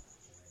and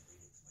can I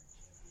breed it to my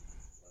champion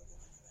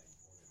bloodline that I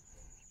imported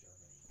from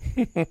Germany.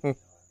 A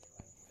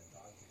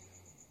dog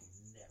breeder would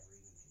never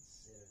even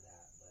consider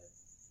that, but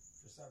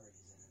for some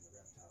reason in the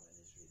reptile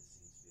industry, it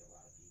seems to be a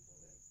lot of people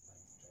that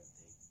like to try to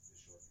take the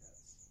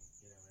shortcuts.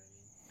 You know what I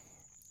mean?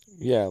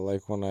 Yeah,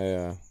 like when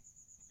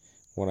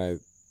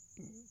I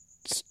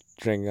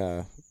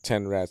string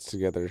 10 rats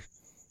together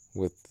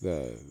with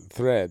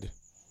thread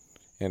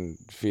and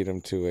feed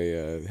them to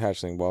a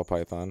hatchling ball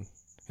python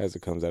as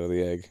it comes out of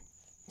the egg.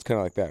 It's kind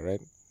of like that,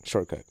 right?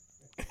 Shortcut. I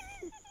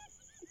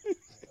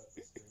thought the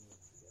stringing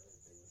together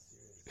thing was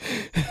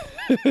serious. There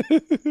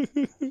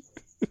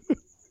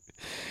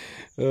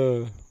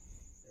are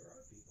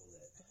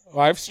people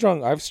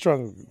that I've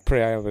strung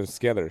prey islands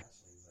together.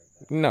 hatchlings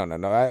like that. No.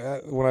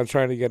 I when I'm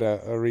trying to get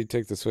a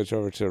retic to switch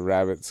over to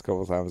rabbits a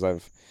couple times,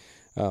 I've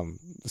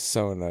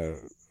sewn a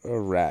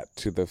rat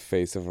to the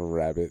face of a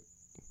rabbit.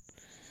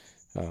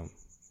 And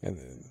That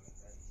is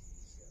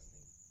disgusting, but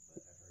I've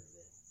heard of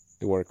it.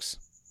 it works.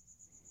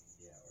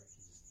 Yeah, or if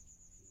you just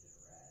feed it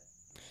a rat.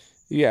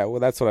 Yeah, well,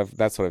 that's what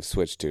I've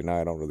switched to.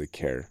 Now I don't really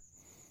care.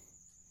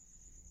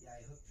 Yeah,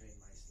 I hook train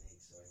my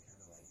snakes, so I kind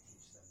of like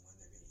teach them when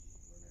they're going to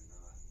eat and when they're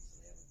not.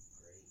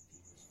 So they have a great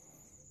feed response.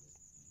 They'll just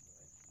eat when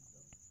I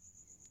feed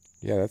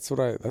them. Yeah, that's what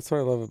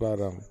I love about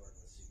So I work with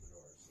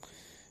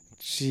Superdors.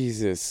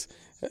 Jesus.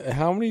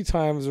 How many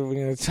times are we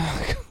going to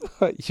talk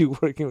about you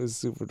working with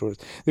Super Dwarfs?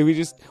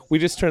 We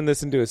just turned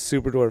this into a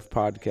Super Dwarf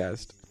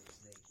podcast.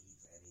 Your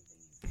snake eats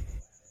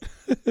anything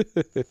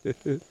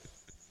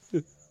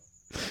you throw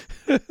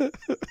at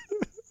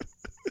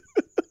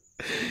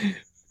it.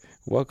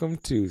 Welcome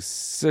to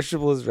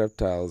Searchable as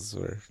Reptiles,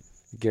 where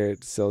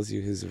Garrett sells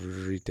you his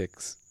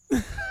retics.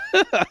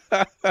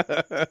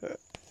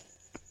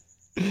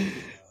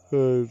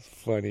 Oh, it's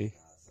funny.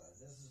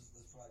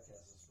 This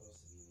podcast is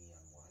supposed to be me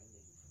unwinding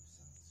from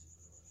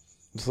some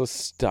Superdors. So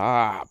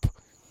stop.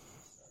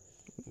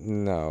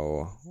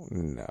 No.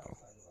 Talking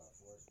about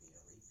Forrest being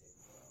a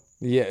retic,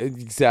 bro. Yeah,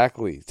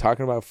 exactly.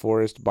 Talking about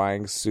Forrest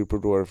buying Super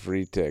Dwarf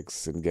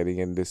retics and getting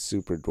into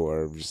Super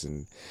Dwarves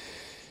and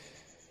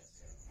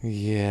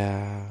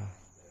yeah.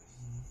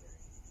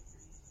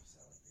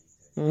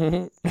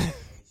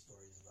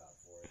 Stories about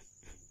Forrest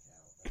didn't count.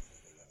 That's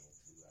like a level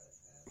 2 out of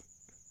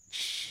 10.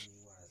 Shh. And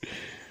you want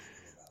to say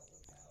about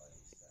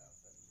locality stuff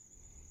and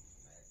genetic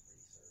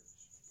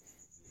research,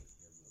 you're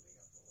moving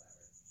up the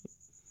ladder.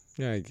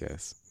 Yeah, I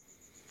guess.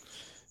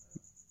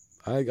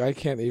 I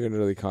can't even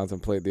really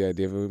contemplate the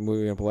idea of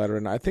moving up a ladder,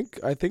 and I think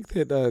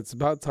that it's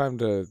about time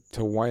to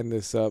wind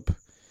this up.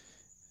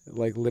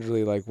 Like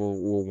literally, like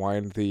we'll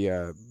wind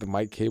the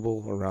mic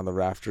cable around the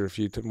rafter a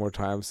few more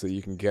times so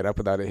you can get up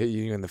without it hitting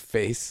you in the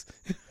face.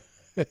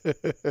 Let me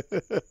try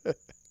it.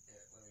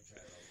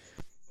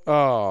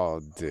 Oh,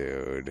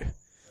 dude.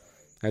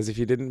 As if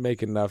you didn't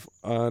make enough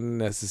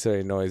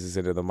unnecessary noises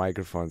into the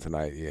microphone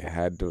tonight, you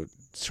had to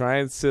try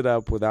and sit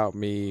up without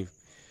me.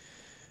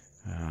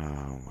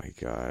 Oh my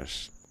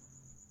gosh.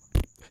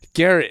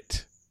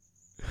 Garrett!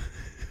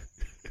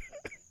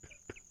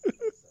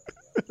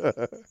 Well, I'll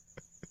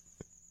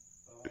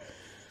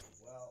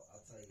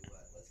tell you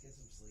what. Let's get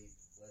some sleep.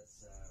 Let's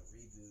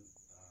reboot.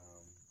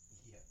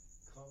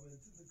 Comment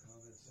in the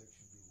comment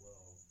section below.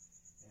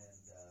 And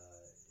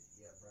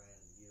yeah,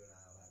 Brian, you and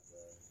I will have to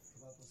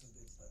come up with some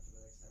good stuff for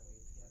the next time we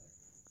get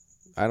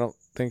together. I don't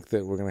think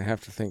that we're going to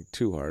have to think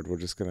too hard.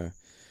 We're just going to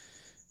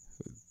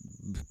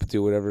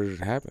do whatever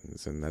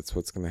happens, and that's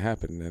what's going to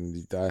happen.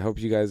 And I hope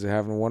you guys are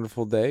having a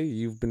wonderful day.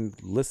 You've been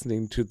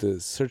listening to the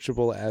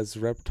Searchable as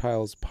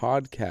Reptiles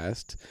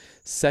podcast,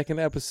 second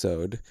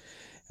episode.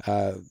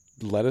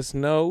 Let us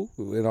know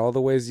in all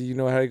the ways that you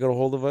know how to get a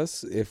hold of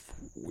us. If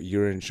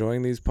you're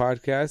enjoying these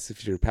podcasts,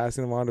 if you're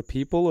passing them on to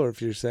people, or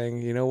if you're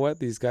saying, you know what,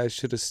 these guys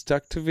should have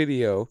stuck to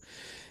video,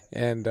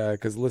 and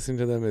because listening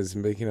to them is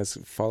making us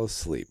fall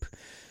asleep.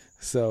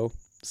 So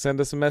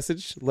send us a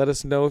message. Let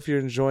us know if you're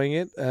enjoying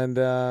it, and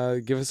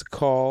give us a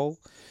call.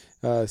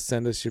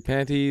 Send us your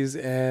panties,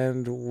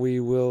 and we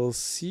will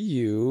see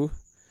you. What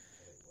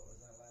was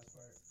that last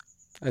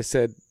part? I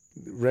said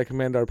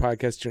recommend our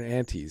podcast to your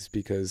aunties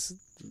because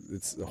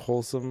it's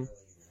wholesome. Earlier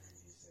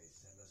you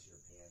heard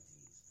you say,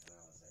 send us your panties. And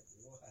I was like,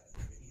 what?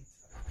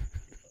 What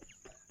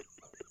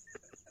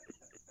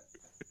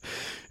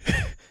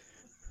are you talking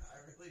about?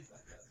 I really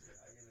thought that's it.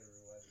 I'm going to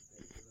rewind the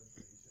tape because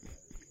I'm pretty sure that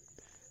is what you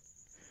said.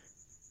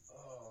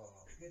 Oh,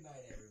 good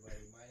night,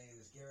 everybody. My name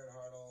is Garrett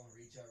Hartle,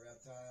 Reach Out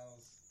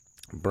Reptiles.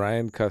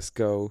 Brian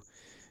Cusco,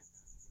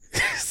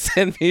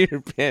 send me your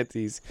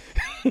panties.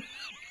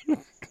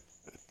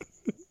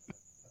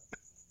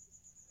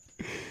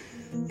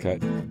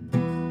 Cut.